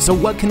be. So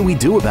what can we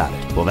do about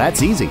it? Well,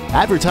 that's easy.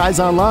 Advertise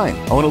online.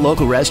 Own a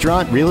local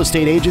restaurant, real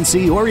estate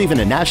agency, or even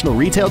a national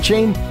retail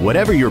chain?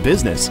 Whatever your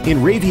business,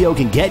 Inravio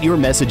can get your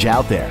message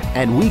out there,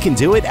 and we can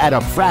do it at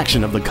a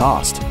fraction of the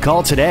cost.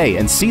 Call today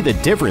and see the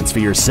difference for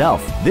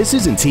yourself. This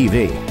isn't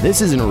TV. This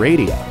isn't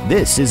radio.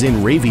 This is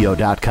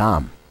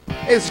Inravio.com.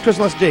 Hey, this is Chris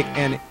Les Jake,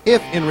 and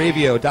if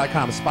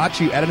Inravio.com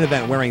spots you at an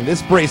event wearing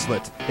this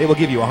bracelet, they will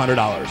give you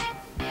 $100.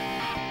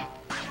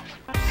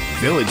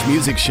 Village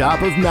Music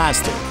Shop of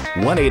Mastic.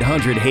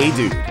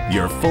 1-800-HEY-DUDE,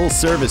 your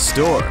full-service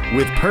store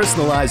with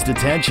personalized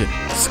attention,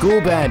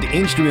 school band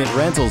instrument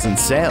rentals and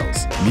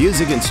sales,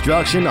 music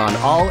instruction on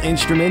all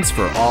instruments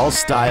for all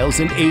styles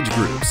and age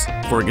groups,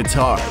 for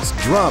guitars,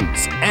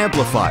 drums,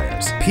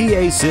 amplifiers,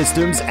 PA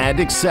systems, and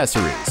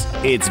accessories.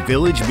 It's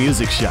Village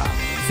Music Shop,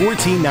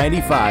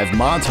 1495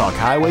 Montauk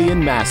Highway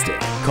in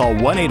Mastic. Call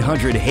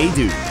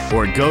 1-800-HEY-DUDE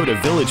or go to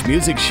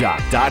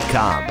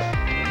villagemusicshop.com.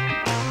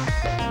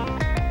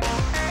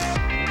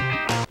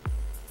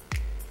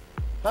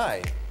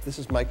 Hi, this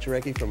is Mike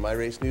Jarecki from My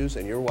Race News,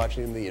 and you're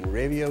watching the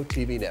Inravio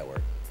TV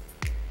network.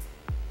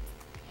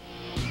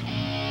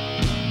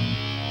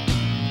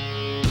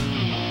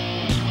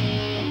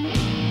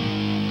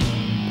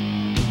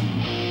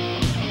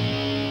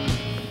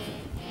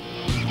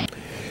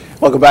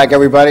 Welcome back,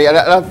 everybody. You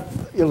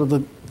know,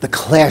 the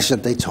Clash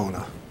at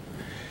Daytona.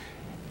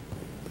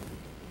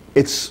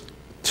 It's,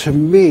 to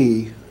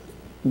me,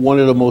 one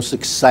of the most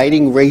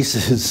exciting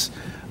races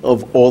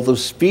of all the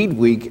Speed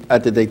Week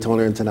at the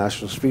Daytona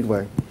International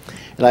Speedway.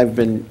 And I've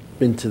been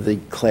to the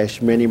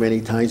Clash many, many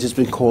times. It's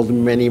been called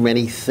many,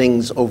 many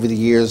things over the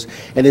years,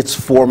 and its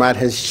format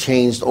has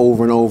changed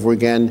over and over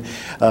again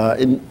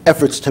in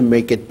efforts to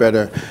make it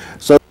better.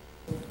 So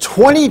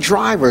 20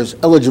 drivers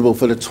eligible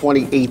for the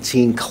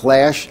 2018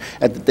 Clash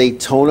at the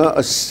Daytona,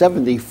 a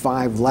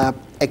 75-lap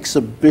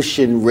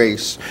exhibition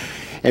race.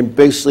 And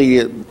basically,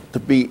 to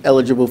be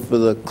eligible for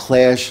the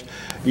Clash,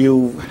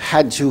 you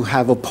had to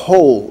have a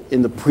pole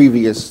in the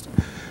previous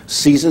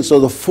season. So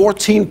the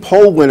 14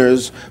 pole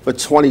winners for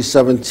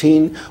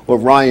 2017 were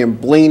Ryan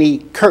Blaney,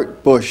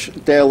 Kurt Busch,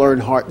 Dale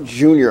Earnhardt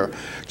Jr.,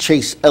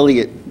 Chase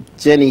Elliott,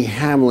 Denny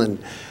Hamlin,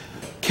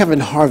 Kevin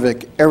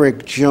Harvick,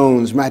 Eric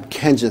Jones, Matt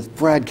Kenseth,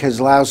 Brad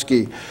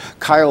Keselowski,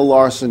 Kyle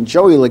Larson,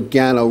 Joey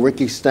Logano,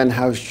 Ricky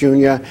Stenhouse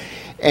Jr.,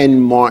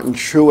 and Martin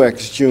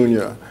Truex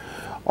Jr.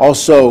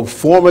 Also,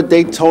 former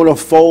Daytona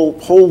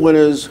pole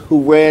winners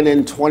who ran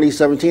in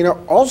 2017 are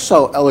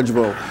also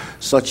eligible,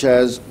 such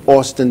as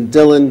Austin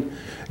Dillon,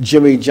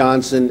 Jimmy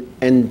Johnson,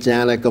 and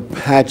Danica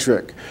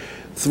Patrick.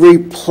 3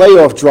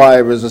 playoff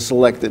drivers are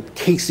selected: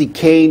 Casey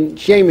Kane,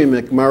 Jamie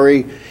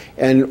McMurray,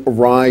 and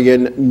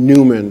Ryan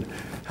Newman.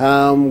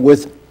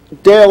 With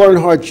Dale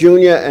Earnhardt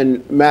Jr.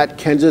 and Matt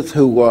Kenseth,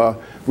 who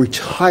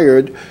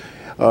retired,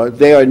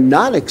 they are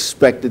not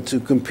expected to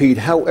compete.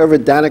 However,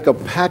 Danica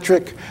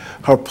Patrick,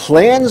 her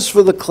plans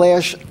for the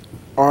Clash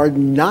are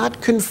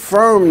not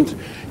confirmed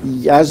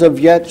as of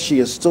yet. She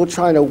is still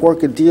trying to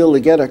work a deal to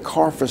get a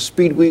car for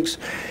Speed Weeks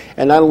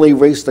and not only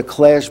race the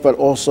Clash, but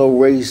also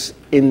race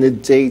in the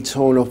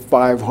Daytona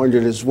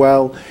 500 as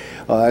well.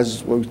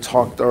 As we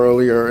talked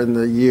earlier in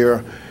the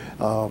year,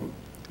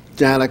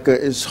 Danica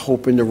is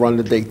hoping to run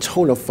the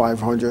Daytona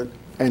 500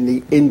 and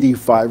the Indy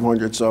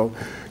 500, so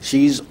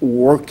she's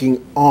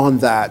working on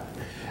that.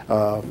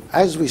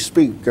 As we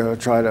speak,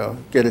 try to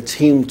get a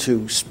team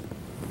to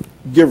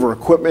give her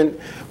equipment,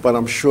 but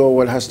I'm sure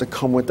what has to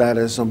come with that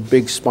is some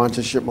big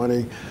sponsorship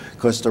money,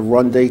 because to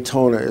run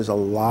Daytona is a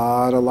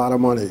lot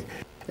of money.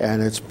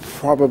 And it's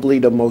probably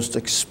the most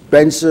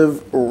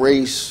expensive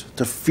race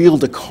to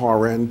field a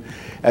car in,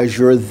 as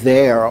you're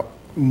there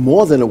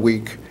more than a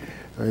week.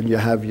 And you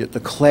have the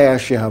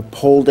Clash, you have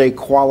pole day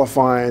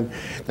qualifying,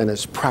 then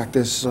there's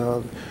practice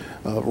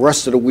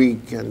rest of the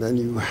week, and then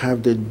you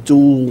have the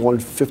dual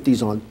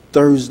 150s on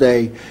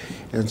Thursday,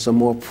 and some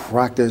more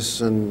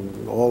practice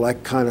and all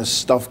that kind of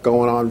stuff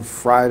going on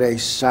Friday,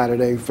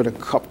 Saturday for the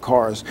Cup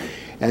cars,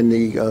 and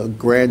the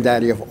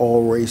granddaddy of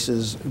all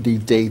races, the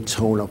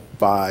Daytona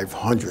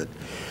 500.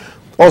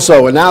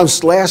 Also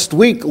announced last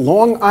week,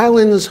 Long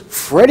Island's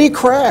Freddie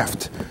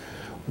Kraft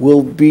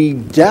will be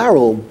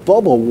Darrell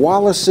Bubba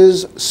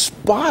Wallace's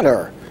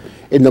spotter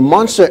in the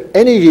Monster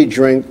Energy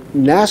Drink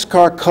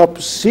NASCAR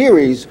Cup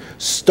Series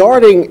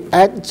starting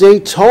at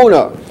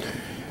Daytona.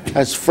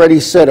 As Freddie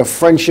said, a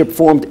friendship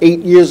formed 8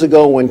 years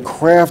ago when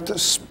Kraft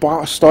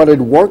started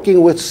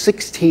working with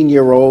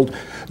 16-year-old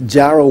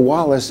Darrell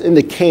Wallace in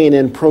the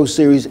K&N Pro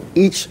Series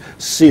each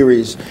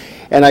series.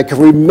 And I can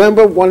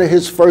remember one of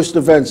his first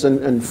events,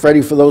 and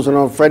Freddie, for those who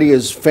don't know, Freddie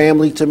is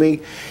family to me,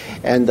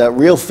 and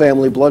real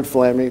family, blood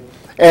family.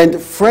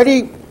 And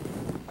Freddie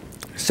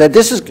said,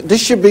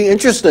 this should be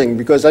interesting,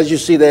 because as you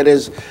see,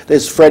 there's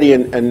Freddie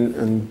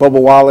and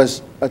Bubba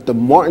Wallace at the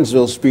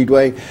Martinsville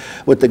Speedway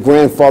with the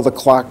grandfather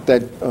clock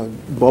that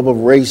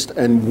Bubba raced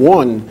and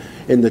won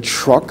in the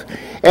truck.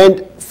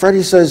 And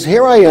Freddie says,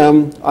 here I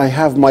am, I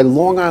have my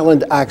Long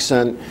Island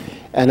accent,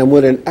 and I'm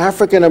with an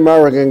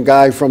African-American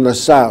guy from the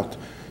South.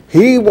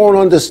 He won't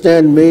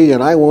understand me,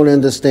 and I won't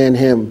understand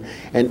him.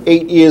 And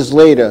 8 years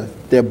later,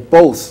 they're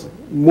both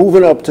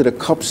moving up to the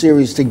Cup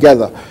Series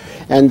together.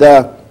 And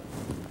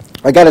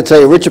I got to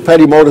tell you, Richard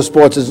Petty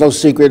Motorsports, is no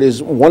secret,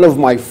 is one of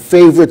my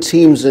favorite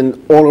teams in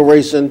auto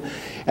racing.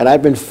 And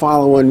I've been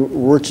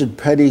following Richard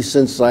Petty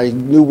since I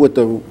knew what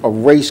a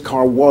race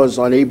car was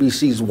on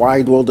ABC's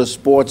Wide World of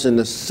Sports in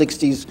the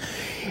 60s.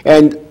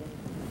 And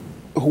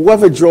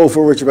whoever drove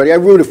for Richard Petty, I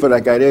rooted for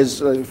that guy.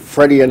 There's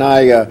Freddie and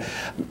I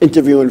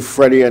interviewing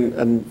Freddie,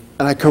 and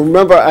I can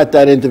remember at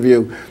that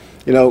interview,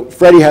 you know,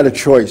 Freddie had a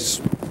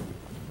choice.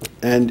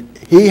 And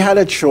he had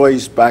a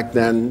choice back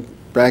then,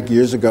 back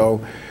years ago,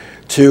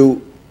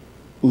 to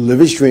live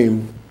his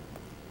dream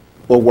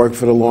or work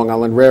for the Long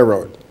Island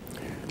Railroad.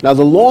 Now,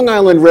 the Long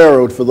Island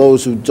Railroad, for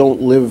those who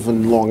don't live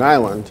in Long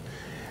Island,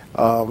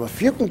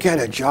 if you can get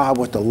a job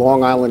with the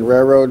Long Island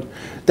Railroad,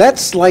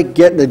 that's like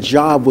getting a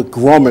job with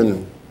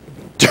Grumman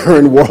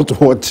during World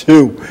War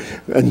II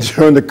and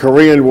during the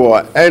Korean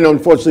War and,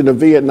 unfortunately, the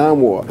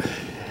Vietnam War.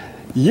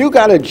 You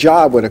got a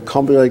job with a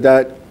company like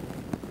that,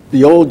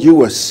 the old you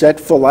was set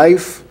for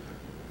life,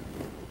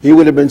 he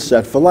would have been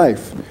set for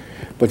life.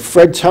 But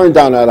Fred turned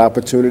down that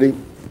opportunity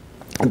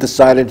and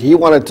decided he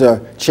wanted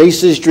to chase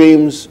his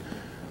dreams,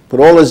 put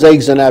all his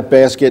eggs in that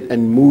basket,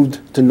 and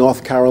moved to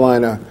North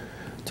Carolina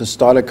to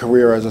start a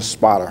career as a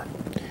spotter.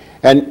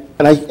 And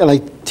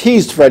I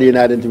teased Freddie in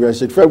that interview. I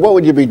said, Fred, what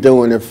would you be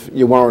doing if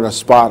you weren't a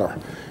spotter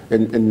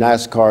in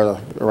NASCAR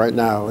right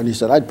now? And he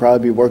said, I'd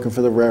probably be working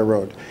for the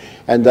railroad.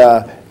 And,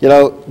 you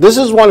know, this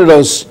is one of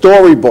those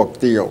storybook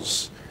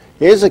deals.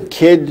 Here's a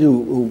kid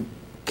who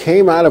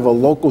came out of a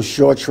local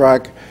short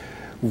track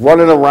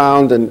running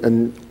around,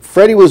 and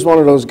Freddie was one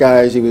of those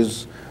guys. He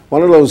was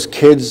one of those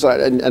kids,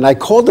 and I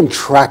called them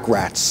track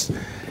rats.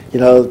 You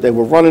know, they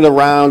were running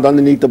around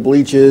underneath the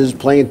bleachers,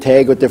 playing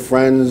tag with their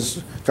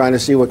friends, trying to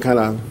see what kind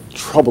of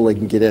trouble they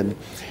can get in.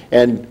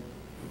 And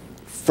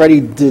Freddie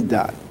did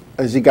that.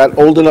 As he got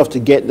old enough to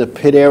get in the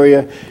pit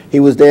area, he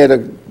was there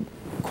to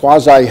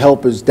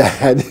quasi-help his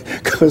dad,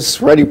 because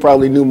Freddie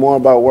probably knew more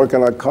about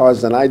working on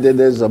cars than I did.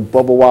 There's a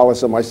Bubba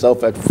Wallace and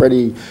myself at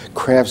Freddie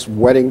Kraft's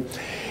wedding.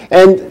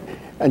 And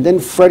then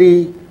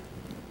Freddie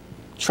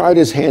tried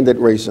his hand at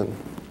racing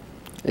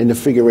in the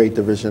figure eight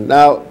division.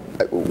 Now,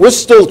 we're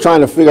still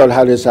trying to figure out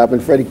how this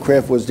happened. Freddie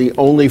Kraft was the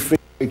only figure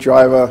eight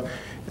driver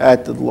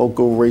at the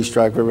local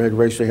racetrack, Riverhead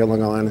Raceway here in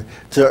Long Island,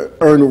 to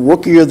earn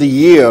Rookie of the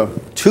Year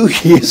 2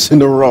 years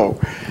in a row.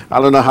 I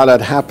don't know how that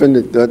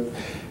happened, but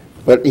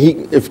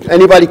if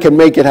anybody can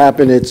make it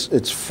happen,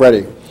 it's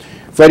Freddie.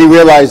 Freddie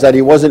realized that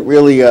he wasn't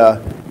really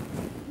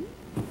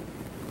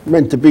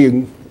meant to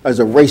be as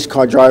a race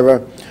car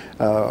driver.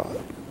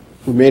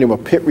 We made him a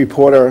pit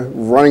reporter,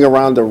 running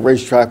around the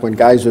racetrack when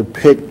guys would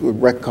pit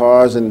with wrecked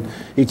cars, and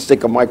he'd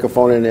stick a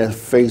microphone in their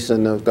face,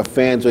 and the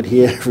fans would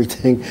hear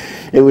everything.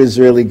 It was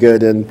really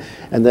good. And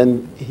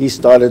then he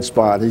started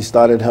Spot. He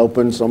started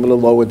helping some of the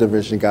lower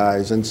division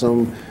guys, and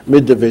some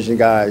mid-division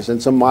guys,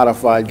 and some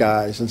modified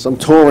guys, and some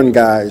touring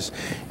guys.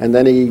 And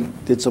then he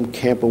did some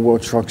Camping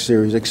World Truck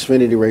Series,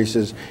 Xfinity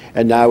races,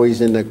 and now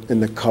he's in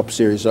the Cup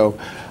Series. So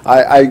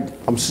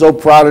I'm so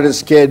proud of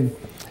this kid.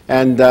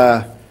 And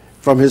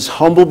from his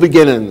humble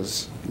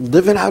beginnings,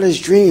 living out his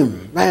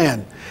dream,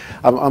 man,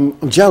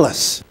 I'm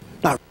jealous.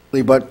 Not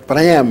really, but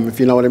I am, if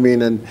you know what I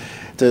mean. And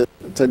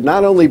to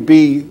not only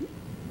be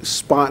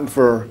spotting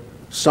for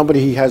somebody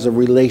he has a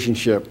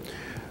relationship,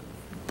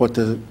 but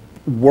to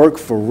work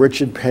for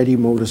Richard Petty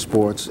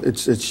Motorsports,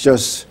 it's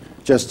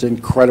just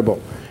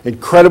incredible.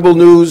 Incredible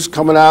news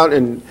coming out,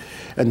 and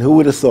who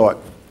would have thought,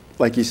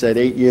 like he said,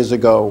 8 years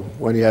ago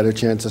when he had a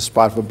chance to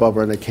spot for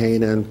Bubba in the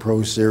K&N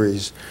Pro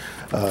Series,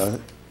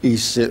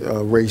 East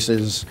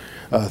races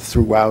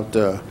throughout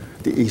the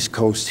East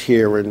Coast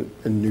here in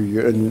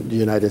the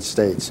United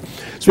States.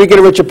 Speaking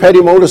of Richard Petty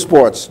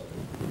Motorsports,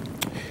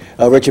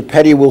 Richard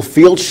Petty will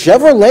field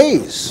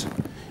Chevrolets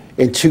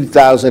in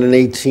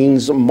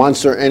 2018's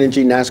Monster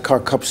Energy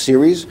NASCAR Cup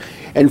Series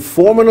and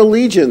form an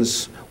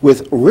allegiance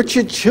with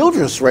Richard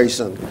Childress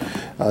Racing.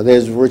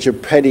 There's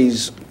Richard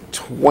Petty's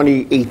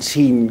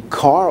 2018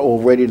 car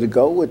all ready to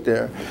go with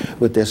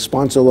their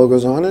sponsor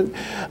logos on it.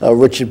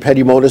 Richard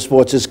Petty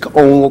Motorsports is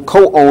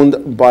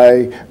co-owned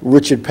by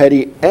Richard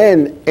Petty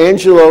and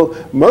Angelo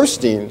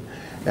Merstein.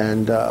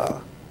 And,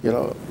 you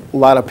know, a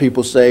lot of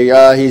people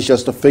say he's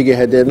just a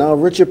figurehead there. No,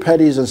 Richard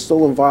Petty's is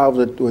still involved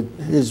with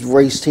his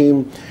race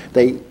team.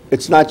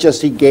 It's not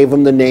just he gave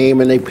him the name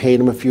and they paid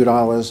him a few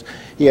dollars.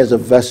 He has a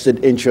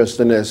vested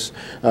interest in this.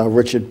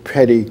 Richard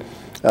Petty,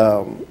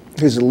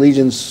 his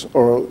allegiance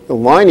or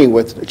aligning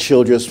with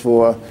Childress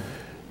for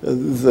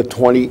the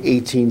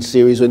 2018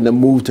 series and the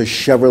move to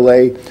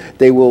Chevrolet.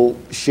 They will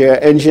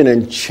share engine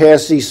and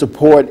chassis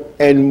support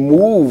and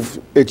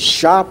move its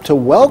shop to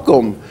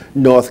Welcome,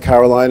 North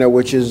Carolina,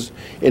 which is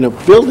in a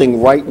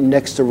building right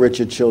next to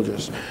Richard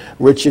Childress.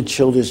 Richard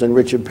Childress and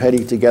Richard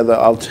Petty together,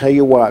 I'll tell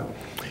you what,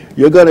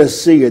 you're going to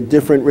see a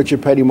different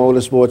Richard Petty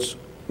Motorsports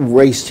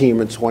race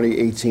team in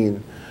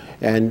 2018.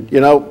 And, you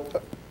know,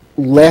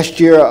 last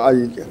year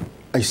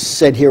I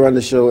said here on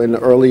the show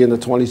early in the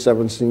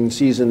 2017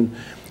 season,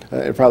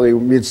 probably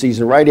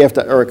mid-season, right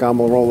after Eric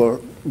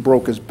Almirola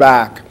broke his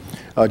back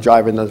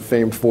driving the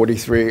famed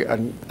 43,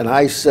 and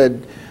I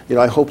said, you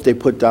know, I hope they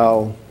put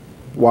Darrell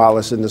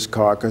Wallace in this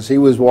car because he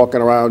was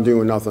walking around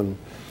doing nothing.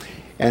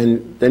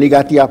 And then he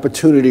got the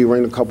opportunity to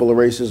run a couple of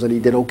races and he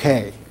did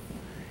okay.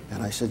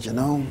 And I said, you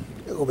know,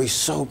 it would be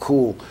so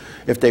cool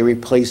if they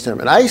replaced him.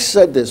 And I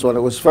said this when it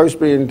was first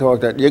being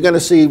talked at, you're going to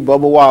see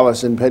Bubba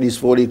Wallace in Petty's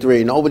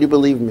 43. Nobody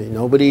believed me.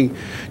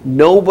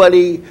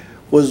 Nobody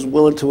was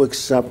willing to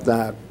accept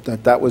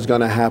that was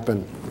going to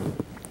happen.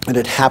 And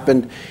it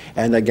happened.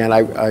 And again,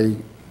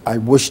 I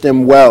wish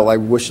them well. I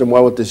wish them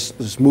well with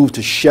this move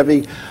to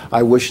Chevy.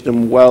 I wish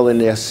them well in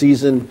their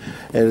season.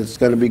 And it's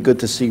going to be good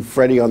to see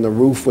Freddie on the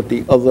roof with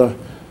the other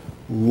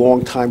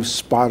longtime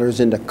spotters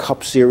in the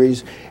Cup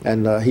Series.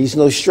 And he's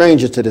no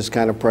stranger to this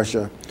kind of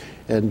pressure.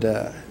 And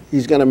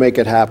he's going to make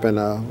it happen.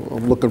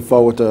 I'm looking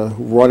forward to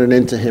running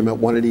into him at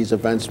one of these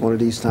events, one of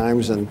these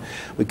times, and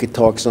we could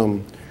talk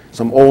some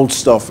old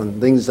stuff and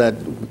things that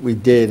we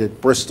did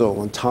at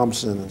Bristol and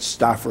Thompson and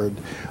Stafford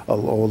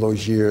all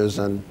those years,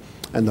 and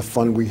the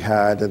fun we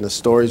had and the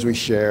stories we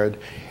shared.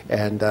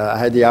 And I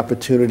had the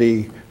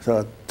opportunity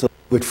to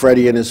with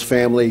Freddie and his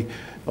family,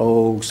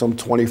 some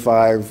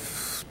 25,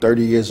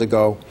 30 years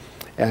ago,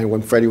 and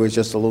when Freddie was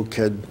just a little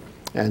kid.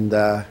 And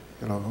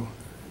you know,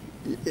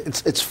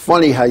 it's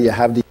funny how you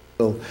have these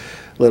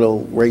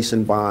little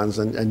racing bonds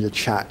and you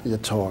chat, you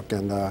talk,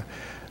 and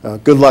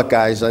good luck,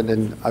 guys,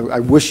 and I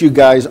wish you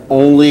guys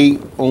only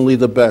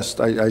the best.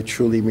 I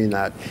truly mean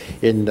that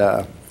in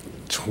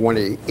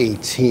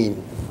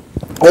 2018.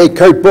 Hey,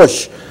 Kurt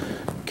Busch,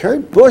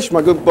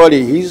 my good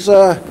buddy, he's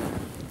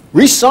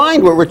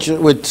re-signed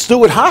with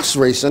Stewart-Haas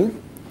Racing,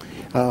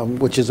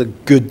 which is a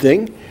good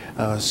thing.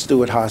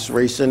 Stewart-Haas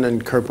Racing,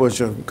 and Kurt Busch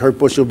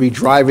will be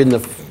driving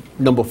the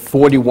number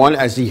 41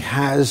 as he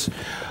has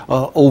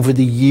over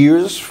the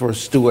years for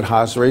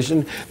Stewart-Haas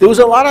Racing. There was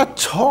a lot of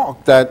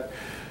talk that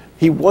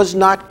he was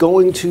not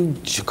going to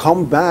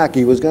come back.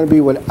 He was going to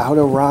be without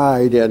a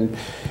ride, and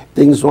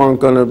things weren't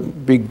going to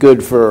be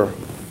good for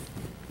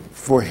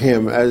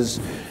him. As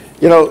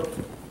you know,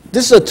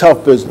 this is a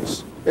tough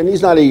business, and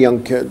he's not a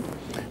young kid,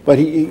 but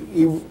he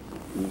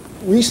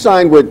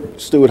re-signed with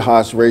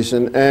Stewart-Haas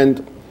Racing,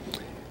 and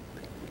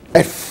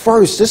at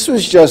first this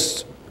was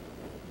just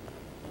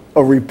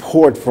a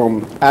report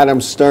from Adam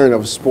Stern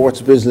of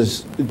Sports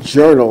Business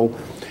Journal,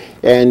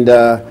 and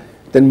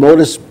then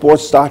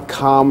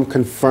Motorsports.com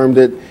confirmed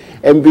it.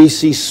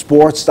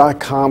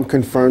 NBCSports.com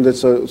confirmed it.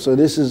 So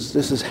this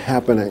is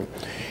happening,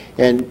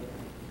 and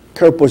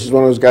Kurt Busch is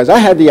one of those guys. I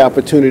had the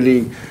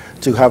opportunity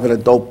to have an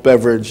adult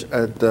beverage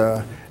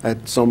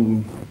at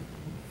some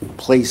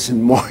place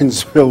in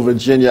Martinsville,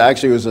 Virginia.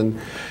 Actually, it was in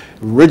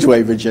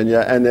Ridgeway,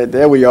 Virginia, and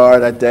there we are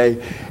that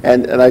day.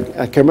 And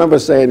I can remember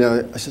saying,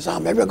 I says, oh,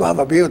 maybe I'll go have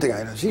a beer with the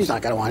guy. He's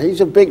not going to want it.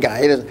 He's a big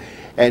guy.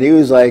 And he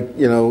was like,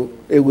 you know,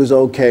 it was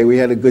okay. We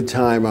had a good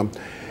time.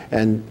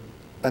 And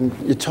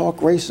you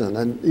talk racing.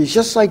 And he's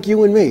just like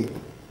you and me.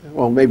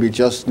 Well, maybe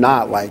just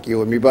not like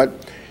you and me, but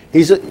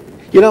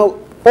you know,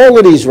 all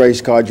of these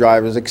race car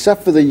drivers,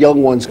 except for the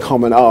young ones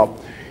coming up,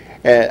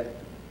 they're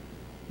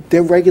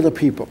regular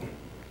people.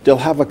 They'll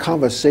have a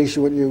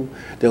conversation with you.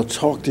 They'll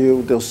talk to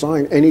you. They'll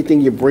sign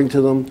anything you bring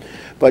to them.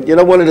 But you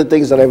know, one of the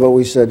things that I've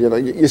always said, you know,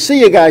 you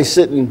see a guy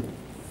sitting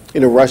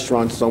in a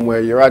restaurant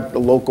somewhere. You're at the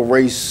local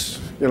race,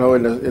 you know,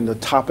 in the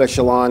top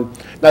echelon.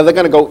 Now they're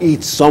going to go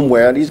eat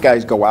somewhere. These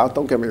guys go out.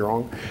 Don't get me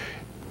wrong.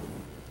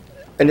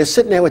 And they're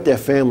sitting there with their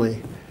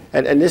family.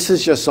 And this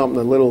is just something,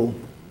 a little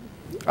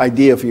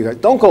idea for you guys.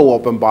 Don't go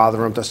up and bother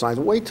them to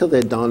sign. Wait till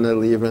they're done. They're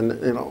leaving.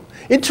 You know,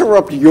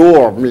 interrupt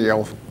your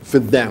meal for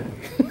them.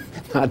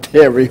 Not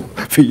there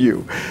for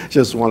you.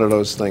 Just one of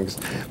those things.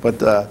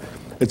 But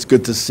it's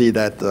good to see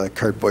that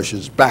Kurt Busch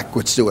is back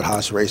with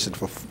Stewart-Haas Racing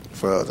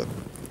for the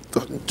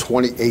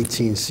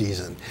 2018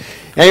 season.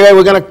 Anyway,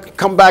 we're going to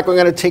come back. We're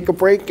going to take a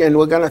break, and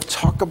we're going to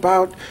talk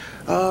about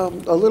a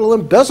little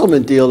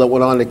embezzlement deal that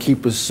went on to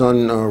keep his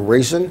son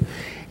racing,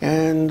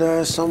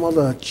 and some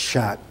other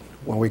chat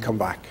when we come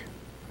back.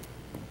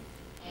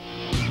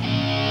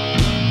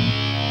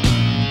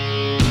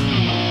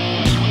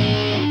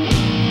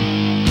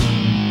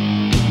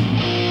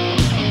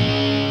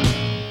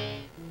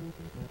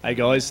 Hey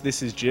guys,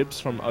 this is Jibs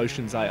from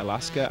Ocean's 8,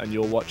 Alaska, and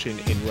you're watching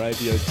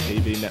Inravio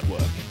TV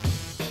Network.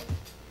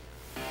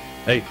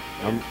 Hey,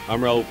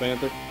 I'm Raul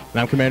Panther.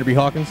 And I'm Commander B.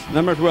 Hawkins. And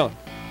I'm Rich Weller.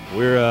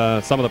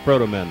 We're some of the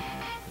proto men.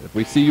 If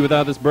we see you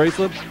without this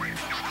bracelet,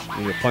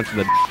 you get punched in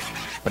the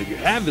But if you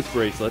have this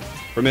bracelet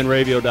from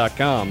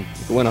Inravio.com,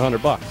 you can win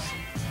 $100.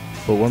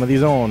 Put one of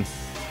these on,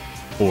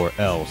 or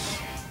else.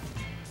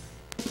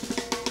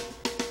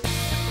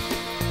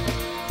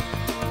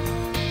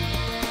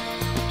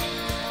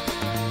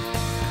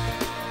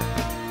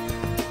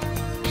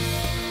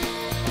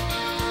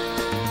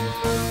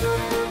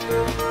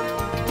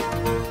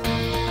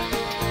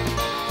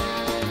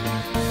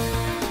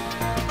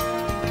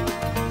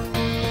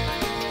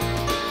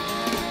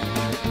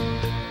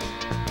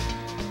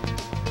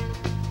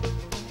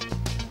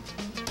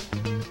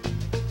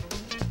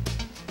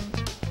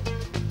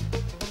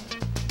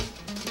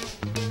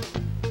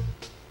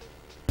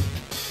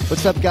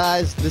 What's up,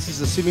 guys? This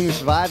is Assuming We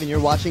Survive, and you're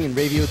watching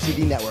Inravio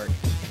TV Network.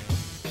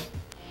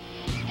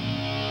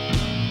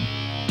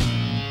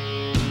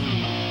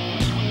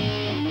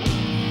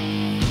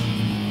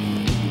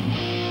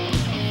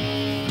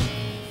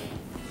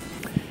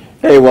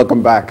 Hey,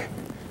 welcome back.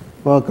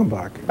 Welcome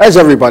back. As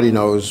everybody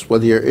knows,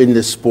 whether you're in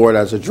this sport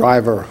as a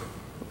driver,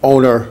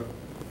 owner,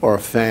 or a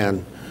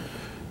fan,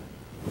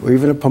 or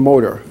even a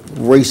promoter,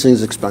 racing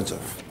is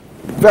expensive.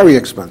 Very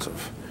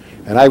expensive.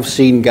 And I've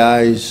seen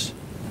guys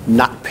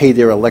not pay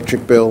their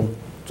electric bill,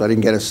 so I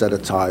didn't get a set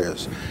of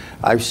tires.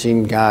 I've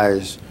seen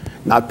guys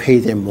not pay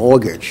their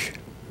mortgage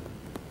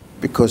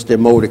because their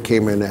motor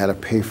came in and they had to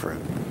pay for it.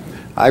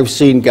 I've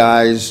seen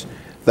guys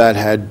that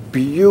had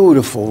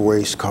beautiful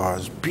race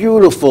cars,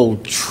 beautiful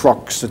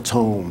trucks at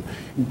home,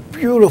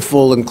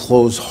 beautiful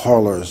enclosed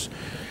haulers,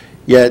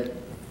 yet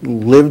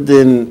lived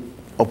in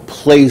a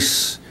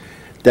place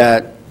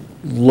that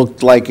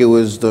looked like it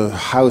was the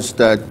house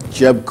that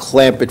Jeb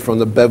Clampett from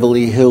the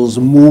Beverly Hills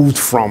moved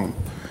from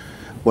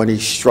when he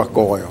struck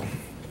oil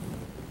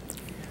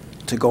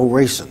to go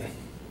racing.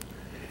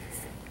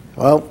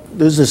 Well,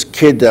 there's this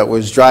kid that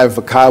was driving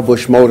for Kyle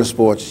Busch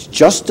Motorsports,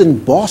 Justin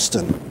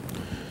Boston.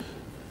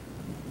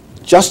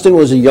 Justin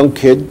was a young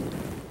kid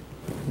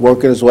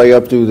working his way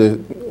up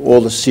through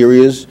all the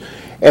series,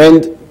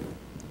 and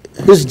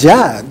his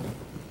dad,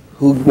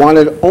 who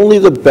wanted only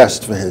the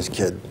best for his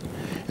kid,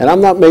 and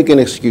I'm not making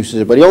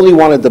excuses, but he only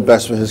wanted the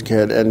best for his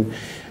kid, and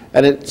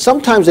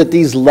sometimes at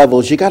these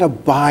levels you got to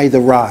buy the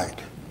ride.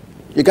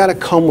 You got to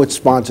come with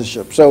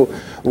sponsorship. So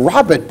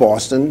Robert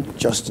Boston,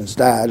 Justin's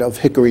dad, of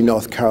Hickory,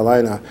 North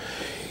Carolina,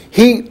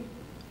 he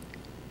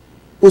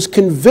was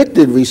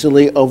convicted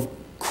recently of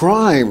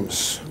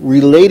crimes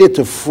related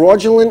to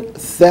fraudulent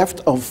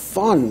theft of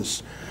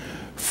funds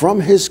from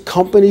his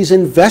company's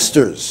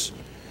investors.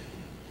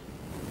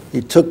 He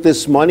took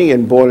this money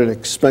and bought an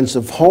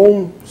expensive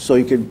home so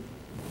he could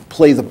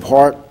play the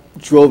part,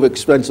 drove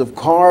expensive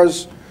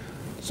cars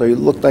so he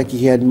looked like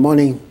he had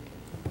money.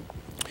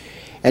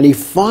 And he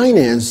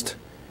financed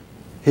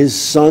his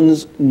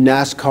son's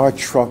NASCAR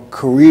truck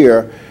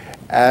career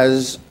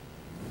as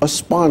a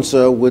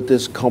sponsor with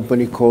this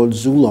company called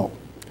Zulo.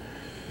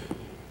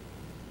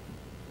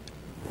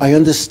 I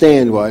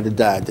understand why the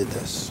dad did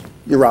this.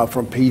 You're out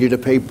from Peter to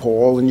pay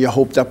Paul, and you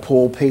hope that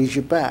Paul pays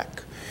you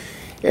back.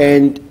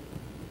 And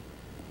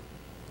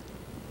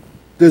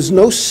there's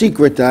no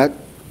secret that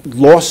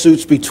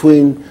lawsuits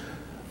between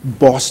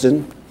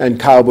Boston and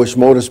Kyle Busch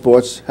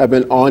Motorsports have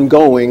been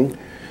ongoing.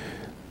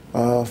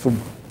 For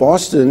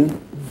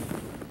Boston,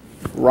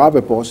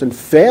 Robert Boston,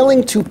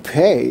 failing to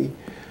pay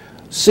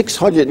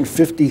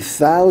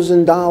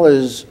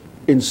 $650,000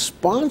 in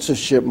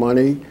sponsorship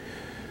money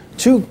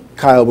to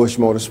Kyle Busch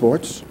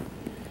Motorsports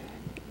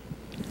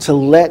to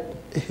let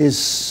his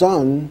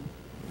son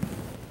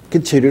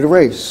continue to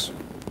race.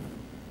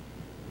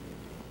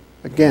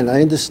 Again,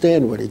 I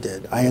understand what he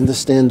did. I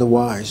understand the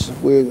whys.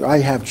 I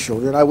have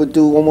children. I would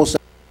do almost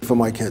anything for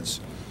my kids.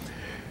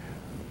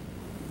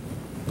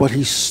 But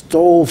he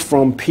stole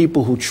from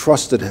people who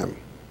trusted him.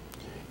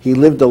 He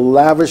lived a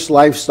lavish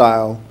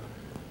lifestyle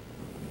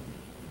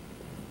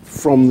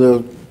from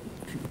the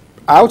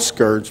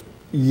outskirts,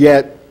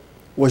 yet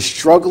was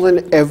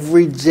struggling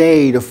every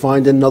day to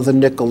find another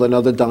nickel,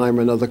 another dime,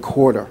 another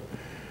quarter,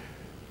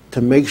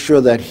 to make sure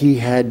that he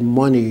had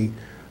money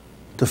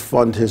to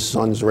fund his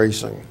son's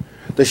racing.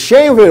 The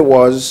shame of it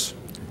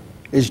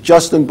is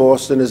Justin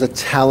Boston is a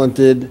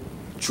talented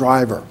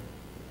driver.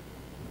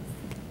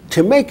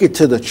 To make it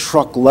to the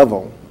truck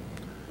level,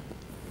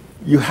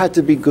 you had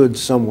to be good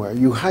somewhere.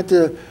 You had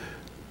to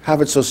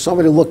have it so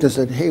somebody looked and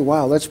said, hey,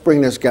 wow, let's bring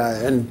this guy.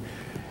 And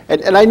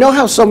I know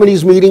how some of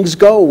these meetings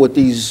go with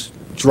these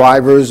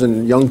drivers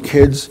and young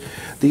kids.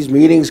 These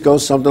meetings go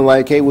something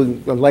like, hey,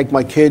 I'd like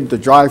my kid to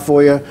drive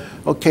for you.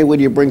 Okay, what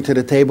do you bring to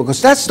the table?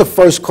 Because that's the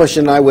first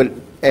question I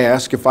would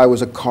ask if I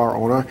was a car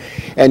owner,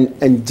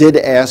 and did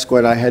ask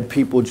when I had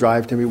people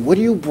drive to me, what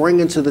do you bring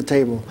into the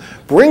table?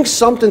 Bring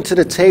something to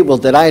the table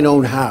that I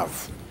don't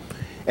have.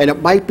 And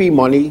it might be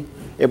money,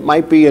 it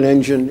might be an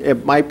engine,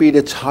 it might be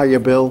the tire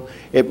bill,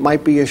 it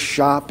might be a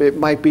shop, it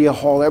might be a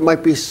haul, it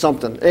might be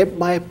something, it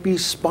might be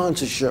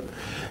sponsorship.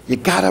 You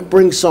gotta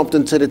bring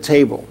something to the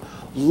table.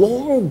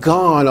 Long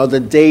gone are the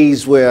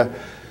days where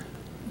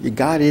you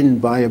got in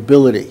by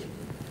ability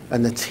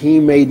and the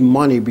team made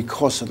money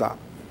because of that.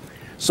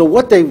 So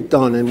what they've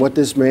done and what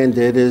this man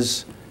did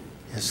is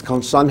his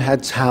son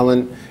had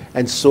talent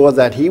and saw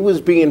that he was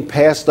being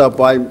passed up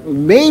by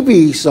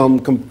maybe some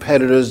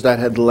competitors that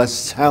had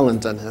less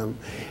talent than him,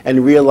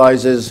 and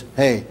realizes,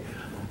 hey,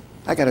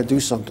 I got to do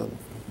something.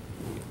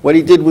 What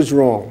he did was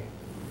wrong.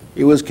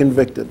 He was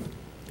convicted.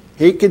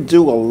 He could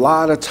do a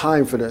lot of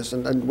time for this.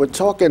 And we're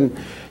talking,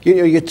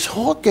 you're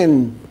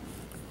talking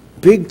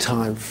big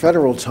time,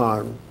 federal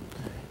time.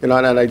 And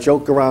I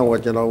joke around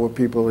with, with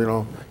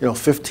people,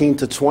 15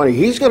 to 20.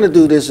 He's going to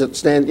do this at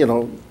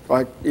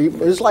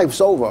his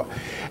life's over.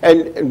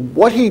 And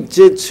what he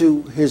did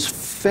to his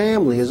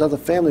family, his other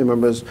family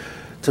members,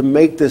 to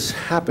make this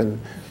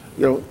happen,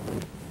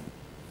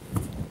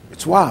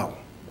 it's wow.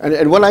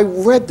 And when I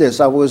read this,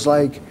 I was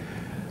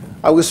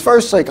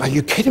first like, are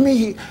you kidding me?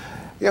 You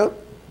know,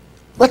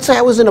 let's say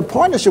I was in a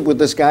partnership with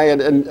this guy,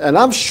 and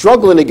I'm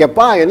struggling to get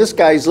by, and this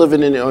guy's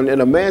living in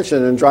a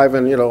mansion and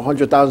driving, you know,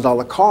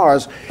 $100,000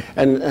 cars,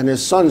 and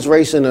his son's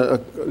racing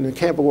in the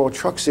Camping World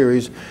Truck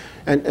Series,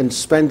 and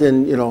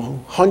spending, you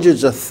know,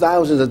 hundreds of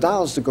thousands of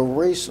dollars to go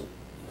racing.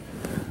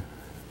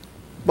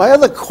 My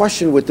other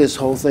question with this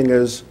whole thing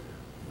is,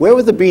 where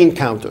were the bean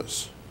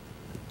counters?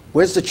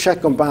 Where's the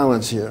check and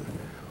balance here?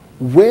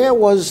 Where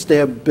was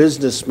their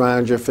business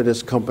manager for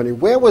this company?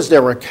 Where was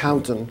their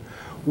accountant?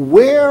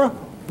 Where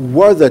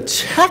were the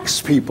tax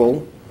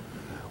people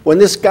when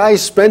this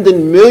guy's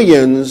spending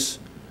millions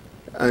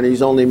and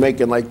he's only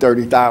making like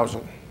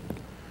 $30,000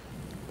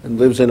 and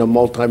lives in a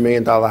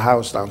multi-million-dollar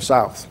house down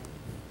south,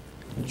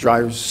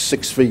 drives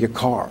six-figure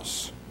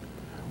cars?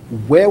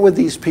 Where were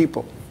these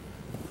people?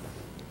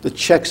 The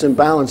checks and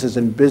balances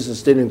in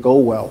business didn't go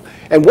well.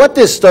 And what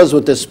this does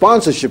with this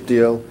sponsorship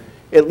deal,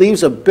 it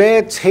leaves a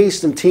bad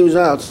taste in teams'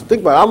 mouths.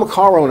 Think about it, I'm a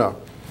car owner.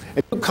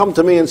 And you come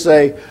to me and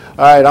say, all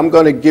right, I'm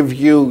going to give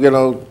you, you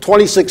know,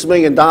 $26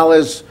 million,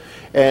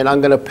 and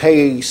I'm going to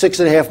pay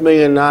 $6.5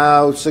 million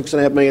now,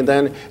 $6.5 million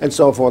then, and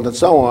so forth and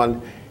so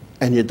on,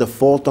 and you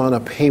default on a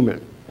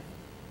payment.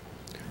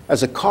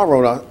 As a car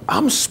owner,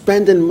 I'm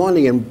spending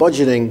money and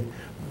budgeting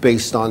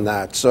based on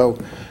that. So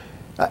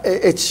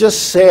it's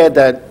just sad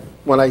that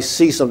when I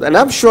see something, and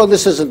I'm sure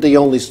this isn't the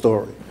only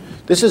story.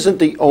 This isn't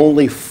the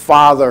only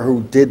father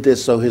who did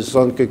this so his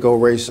son could go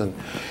racing.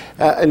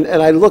 And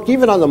I look,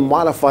 even on the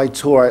modified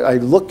tour, I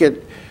look at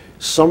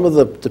some of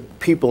the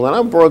people, and I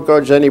don't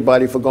begrudge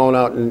anybody for going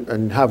out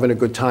and having a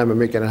good time and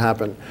making it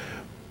happen.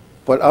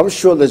 But I'm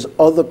sure there's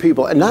other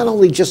people, and not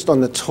only just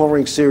on the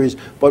touring series,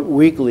 but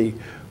weekly,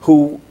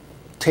 who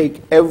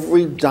take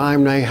every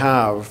dime they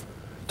have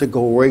to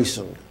go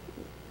racing.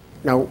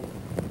 Now,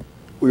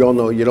 we all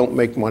know you don't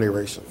make money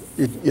racing.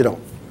 You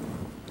don't.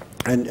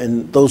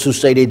 And those who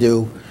say they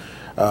do,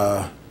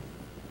 they're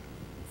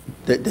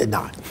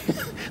not.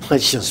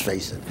 Let's just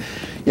face it.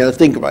 You know,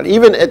 think about it.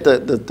 Even at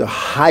the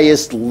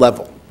highest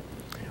level,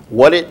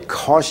 what it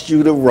costs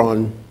you to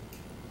run,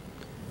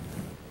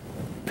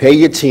 pay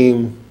your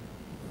team,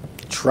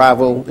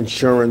 travel,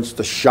 insurance,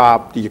 the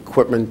shop, the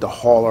equipment, the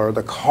hauler,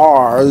 the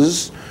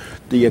cars,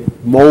 the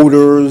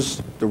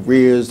motors, the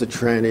rears, the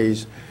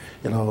trannies,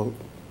 you know,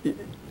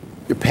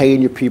 you're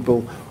paying your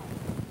people.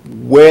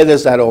 Where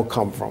does that all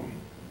come from?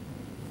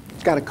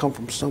 It's got to come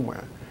from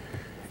somewhere.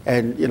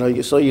 And, you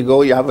know, so you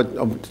go, you have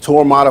a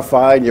tour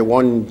modified, and you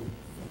won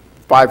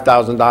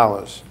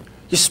 $5,000.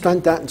 You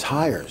spent that in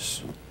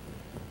tires.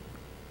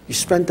 You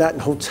spent that in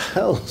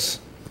hotels.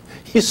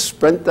 You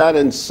spent that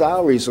in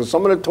salaries. So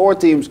some of the tour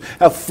teams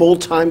have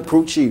full-time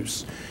crew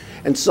chiefs.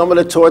 And some of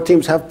the tour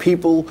teams have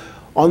people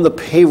on the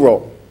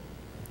payroll.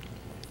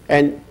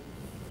 And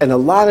a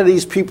lot of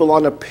these people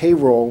on the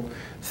payroll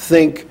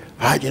think,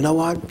 all right, you know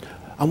what?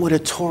 I'm with a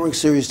touring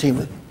series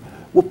team.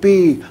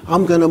 Whoopee,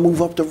 I'm going to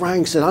move up the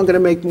ranks and I'm going to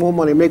make more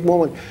money, make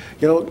more money.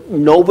 You know,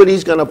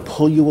 nobody's going to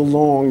pull you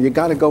along. You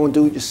got to go and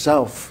do it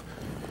yourself,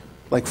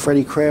 like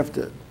Freddie Kraft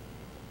did.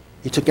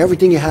 He took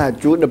everything he had,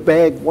 threw it in a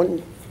bag,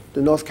 went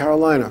to North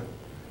Carolina.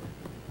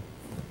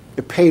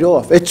 It paid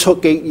off. It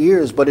took 8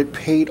 years, but it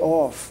paid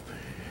off.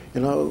 You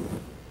know,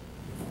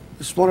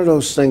 it's one of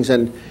those things.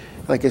 And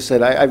like I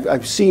said,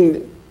 I've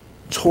seen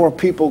tour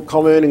people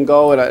come in and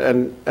go,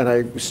 and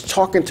I was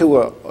talking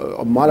to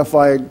a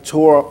modified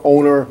tour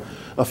owner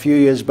a few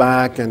years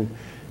back, and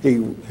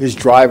his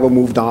driver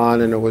moved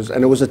on, and it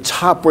was a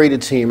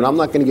top-rated team. And I'm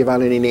not going to give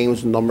out any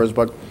names and numbers,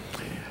 but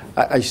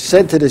I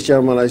said to this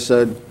gentleman, I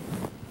said,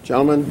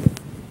 gentlemen,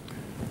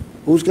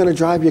 who's going to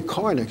drive your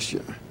car next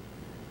year?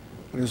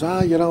 And he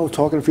goes, you know,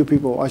 talking to a few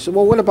people. I said,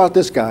 well, what about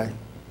this guy?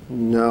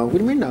 No. What do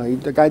you mean no?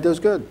 The guy does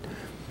good.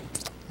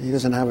 He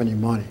doesn't have any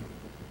money.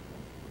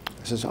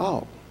 I says,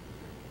 oh.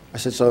 I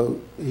said, so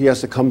he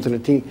has to come to the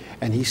team.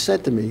 And he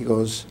said to me, he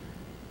goes,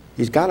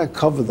 he's got to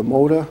cover the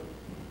motor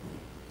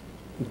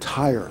and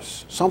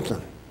tires,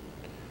 something.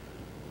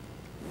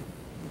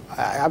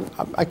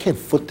 I can't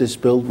foot this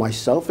bill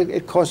myself.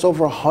 It costs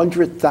over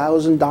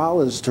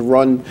 $100,000 to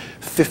run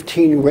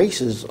 15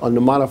 races on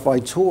the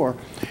modified tour.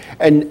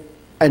 And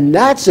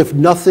that's if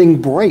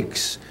nothing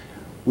breaks.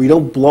 We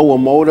don't blow a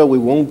motor, we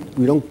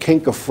don't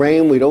kink a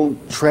frame, we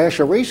don't trash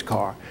a race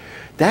car.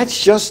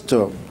 That's just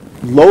to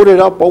load it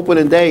up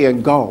opening day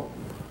and go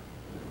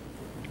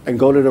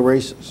to the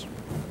races.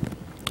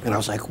 And I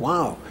was like,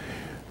 wow.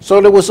 So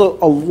there was a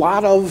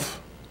lot of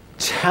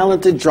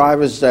talented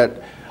drivers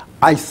that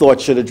I thought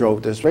should have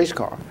drove this race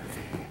car.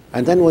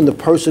 And then when the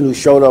person who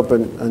showed up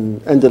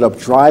and ended up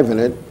driving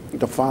it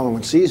the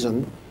following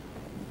season,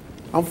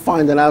 I'm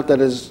finding out that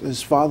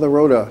his father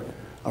wrote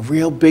a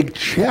real big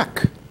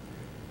check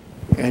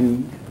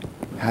and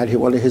had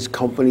one of his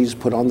companies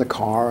put on the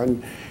car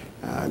and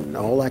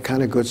all that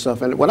kind of good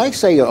stuff. And when I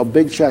say a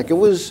big check, it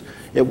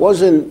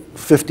wasn't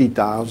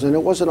 $50,000, it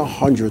wasn't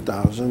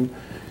 $100,000.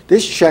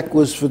 This check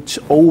was for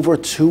over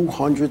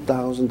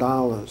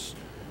 $200,000.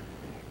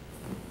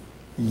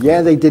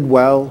 Yeah, they did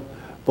well,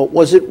 But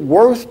was it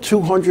worth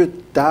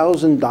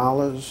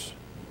 $200,000?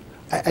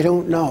 I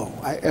don't know.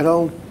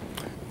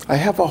 I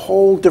have a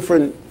whole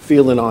different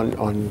feeling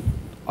on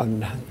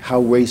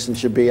how racing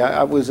should be.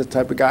 I was the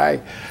type of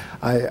guy,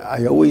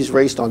 I always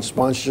raced on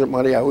sponsorship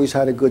money. I always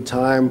had a good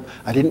time.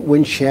 I didn't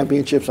win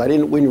championships. I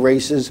didn't win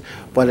races.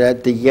 But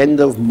at the end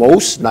of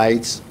most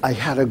nights, I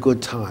had a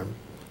good time.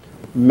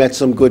 Met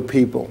some good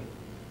people.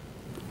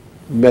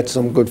 Met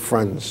some good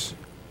friends.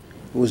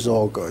 It was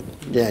all good.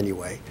 Yeah,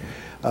 anyway,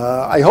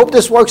 I hope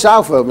this works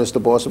out for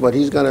Mr. Boston, but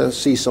he's going to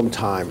see some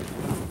time.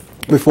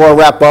 Before I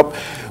wrap up,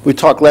 we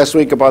talked last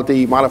week about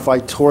the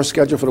modified tour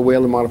schedule for the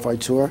Whelen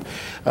Modified Tour.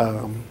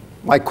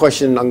 My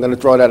question, I'm going to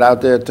throw that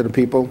out there to the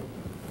people.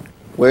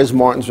 Where's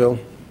Martinsville?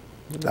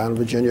 Down in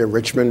Virginia,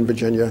 Richmond,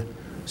 Virginia,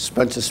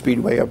 Spencer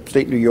Speedway,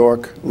 upstate New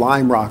York,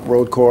 Lime Rock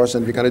Road Course,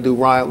 and if you're going to do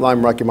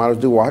Lime Rock, you might as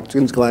well do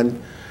Watkins Glen.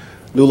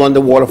 New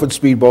London Waterford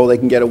Speed Bowl, they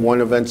can get a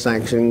one-event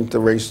sanction to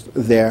race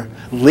there.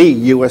 Lee,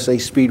 USA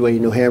Speedway,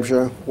 New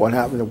Hampshire, what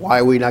happened? Why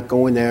are we not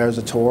going there as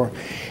a tour?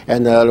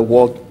 And the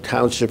Walt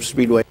Township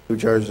Speedway, New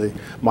Jersey,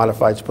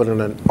 Modifieds put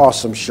on an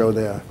awesome show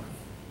there.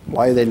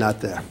 Why are they not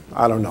there?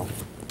 I don't know.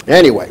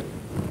 Anyway,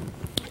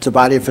 it's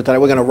about it for tonight.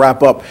 We're going to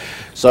wrap up.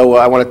 So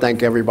I want to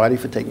thank everybody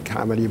for taking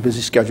time out of your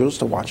busy schedules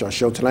to watch our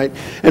show tonight.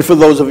 And for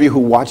those of you who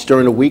watch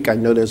during the week, I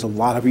know there's a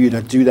lot of you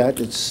that do that.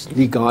 It's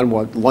gone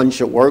lunch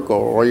at work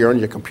or you're on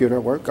your computer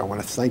at work. I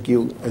want to thank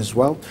you as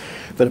well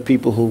for the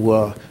people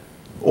who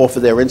offer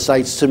their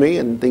insights to me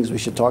and things we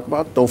should talk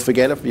about. Don't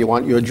forget, if you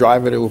want your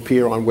driver to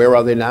appear on Where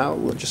Are They Now,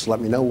 just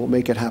let me know. We'll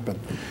make it happen.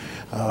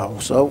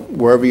 So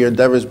wherever your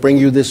endeavors bring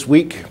you this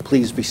week,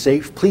 please be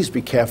safe. Please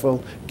be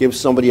careful. Give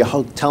somebody a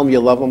hug. Tell them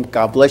you love them.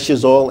 God bless you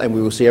all, and we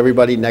will see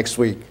everybody next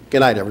week. Good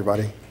night,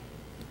 everybody.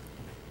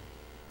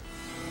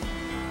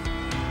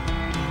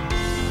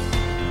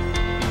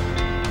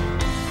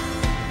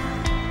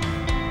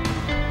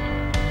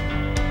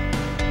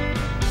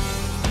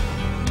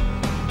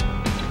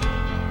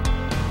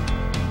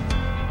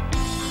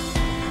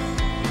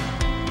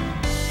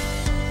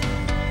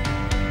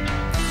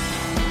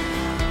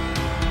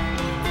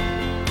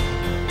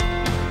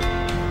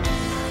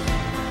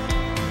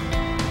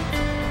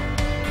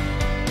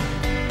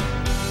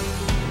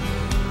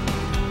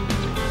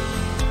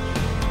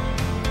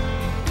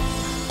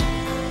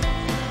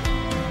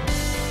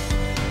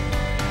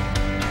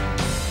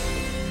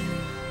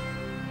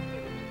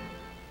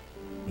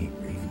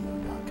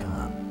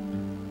 Inravio.com.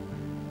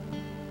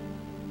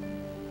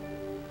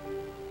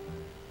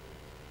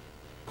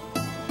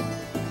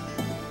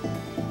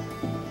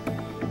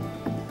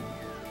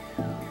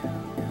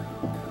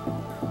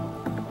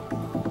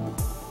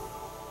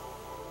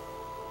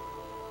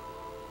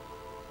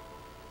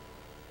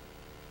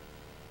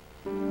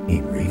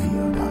 Inravio.